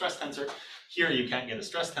into a stress tensor. Here you can't get a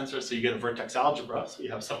stress tensor, so you get a vertex algebra. So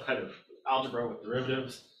you have some kind of algebra with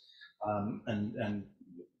derivatives,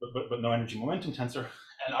 but no energy momentum tensor.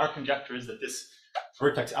 And our conjecture is that this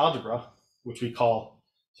vertex algebra which we call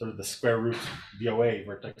sort of the square root VOA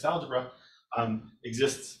vertex algebra,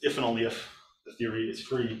 exists if and only if the theory is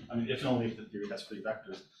free. I mean, if and only if the theory has free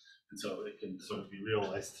vectors, and so it can sort of be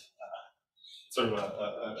realized, sort of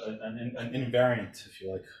an invariant, if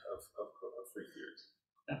you like, of free theories.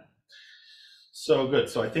 Yeah. So good.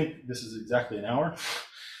 So I think this is exactly an hour.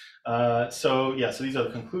 So these are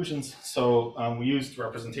the conclusions. So we used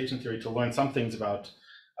representation theory to learn some things about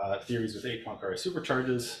theories with 8 Poincare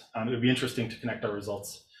supercharges. It would be interesting to connect our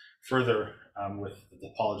results further with the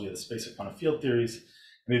topology of the space of quantum field theories,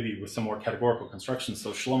 maybe with some more categorical constructions.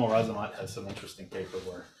 So Shlomo Razamat has some interesting paper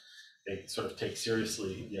where they sort of take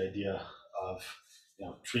seriously the idea of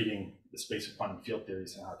treating the space of quantum field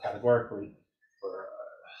theories and how categorically, where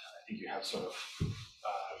I think you have sort of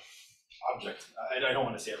object. I don't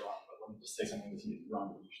want to say it wrong, but let me just say something that's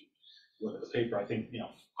wrong. You should look at the paper. I think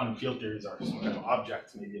quantum field theories are some kind of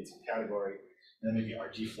objects, maybe in some category, and then maybe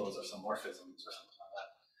RG flows are some morphisms or something like that.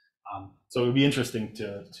 So it would be interesting to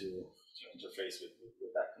interface with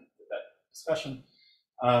that discussion.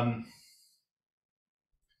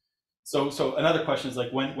 So another question is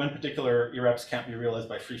like when particular irreps can't be realized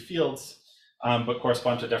by free fields, but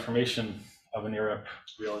correspond to deformation of an irrep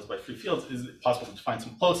realized by free fields, is it possible to find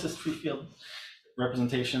some closest free field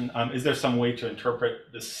representation? Is there some way to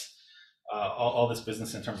interpret this all this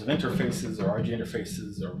business in terms of interfaces or RG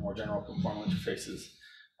interfaces or more general conformal interfaces?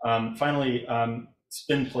 Finally,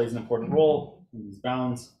 spin plays an important role in these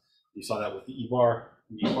bounds. You saw that with the E-bar,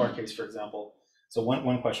 in the E-bar case, for example. So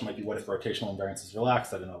one question might be, what if rotational invariance is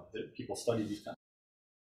relaxed? I don't know, people study these kinds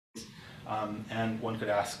of things. And one could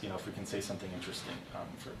ask, if we can say something interesting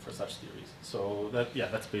for such theories. So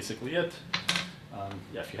that's basically it.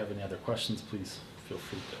 If you have any other questions, please feel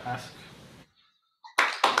free to ask.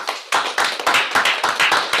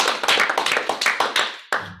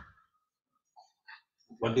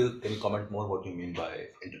 Can you comment more what you mean by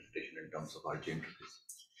interpretation in terms of RG interface?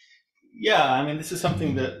 Yeah, I mean, this is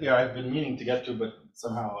something that I've been meaning to get to, but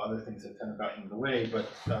somehow other things have kind of gotten in the way.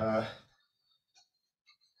 But I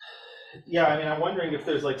mean, I'm wondering if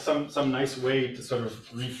there's like some nice way to sort of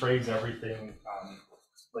rephrase everything,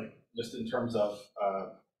 like just in terms of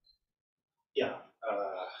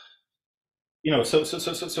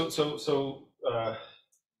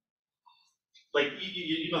like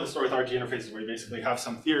you know the story with RG interfaces where you basically have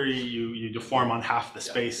some theory, you deform on half the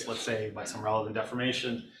space, let's say by some relevant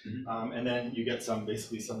deformation, and then you get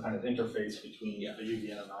basically some kind of interface between the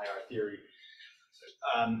UVN and the IR theory.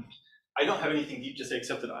 I don't have anything deep to say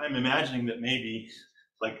except that I'm imagining that maybe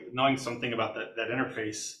like knowing something about that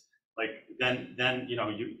interface, like then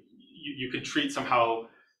you could treat somehow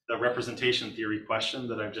the representation theory question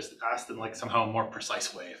that I've just asked in like somehow a more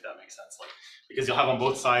precise way, if that makes sense. Like, because you'll have on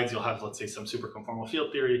both sides, you'll have, let's say, some super conformal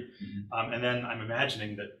field theory, and then I'm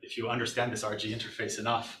imagining that if you understand this RG interface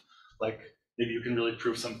enough, like maybe you can really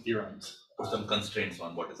prove some theorems. Put some constraints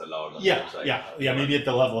on what is allowed on the side. Maybe at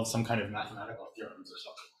the level of some kind of mathematical theorems or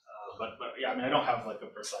something. But I mean, I don't have like a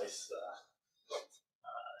precise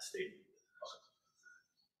statement.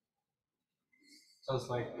 Sounds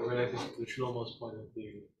like related to Shlomo's point of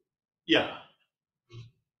view. Yeah.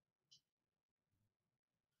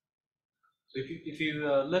 So if you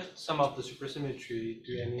lift some of the supersymmetry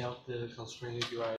to any of the constraints you are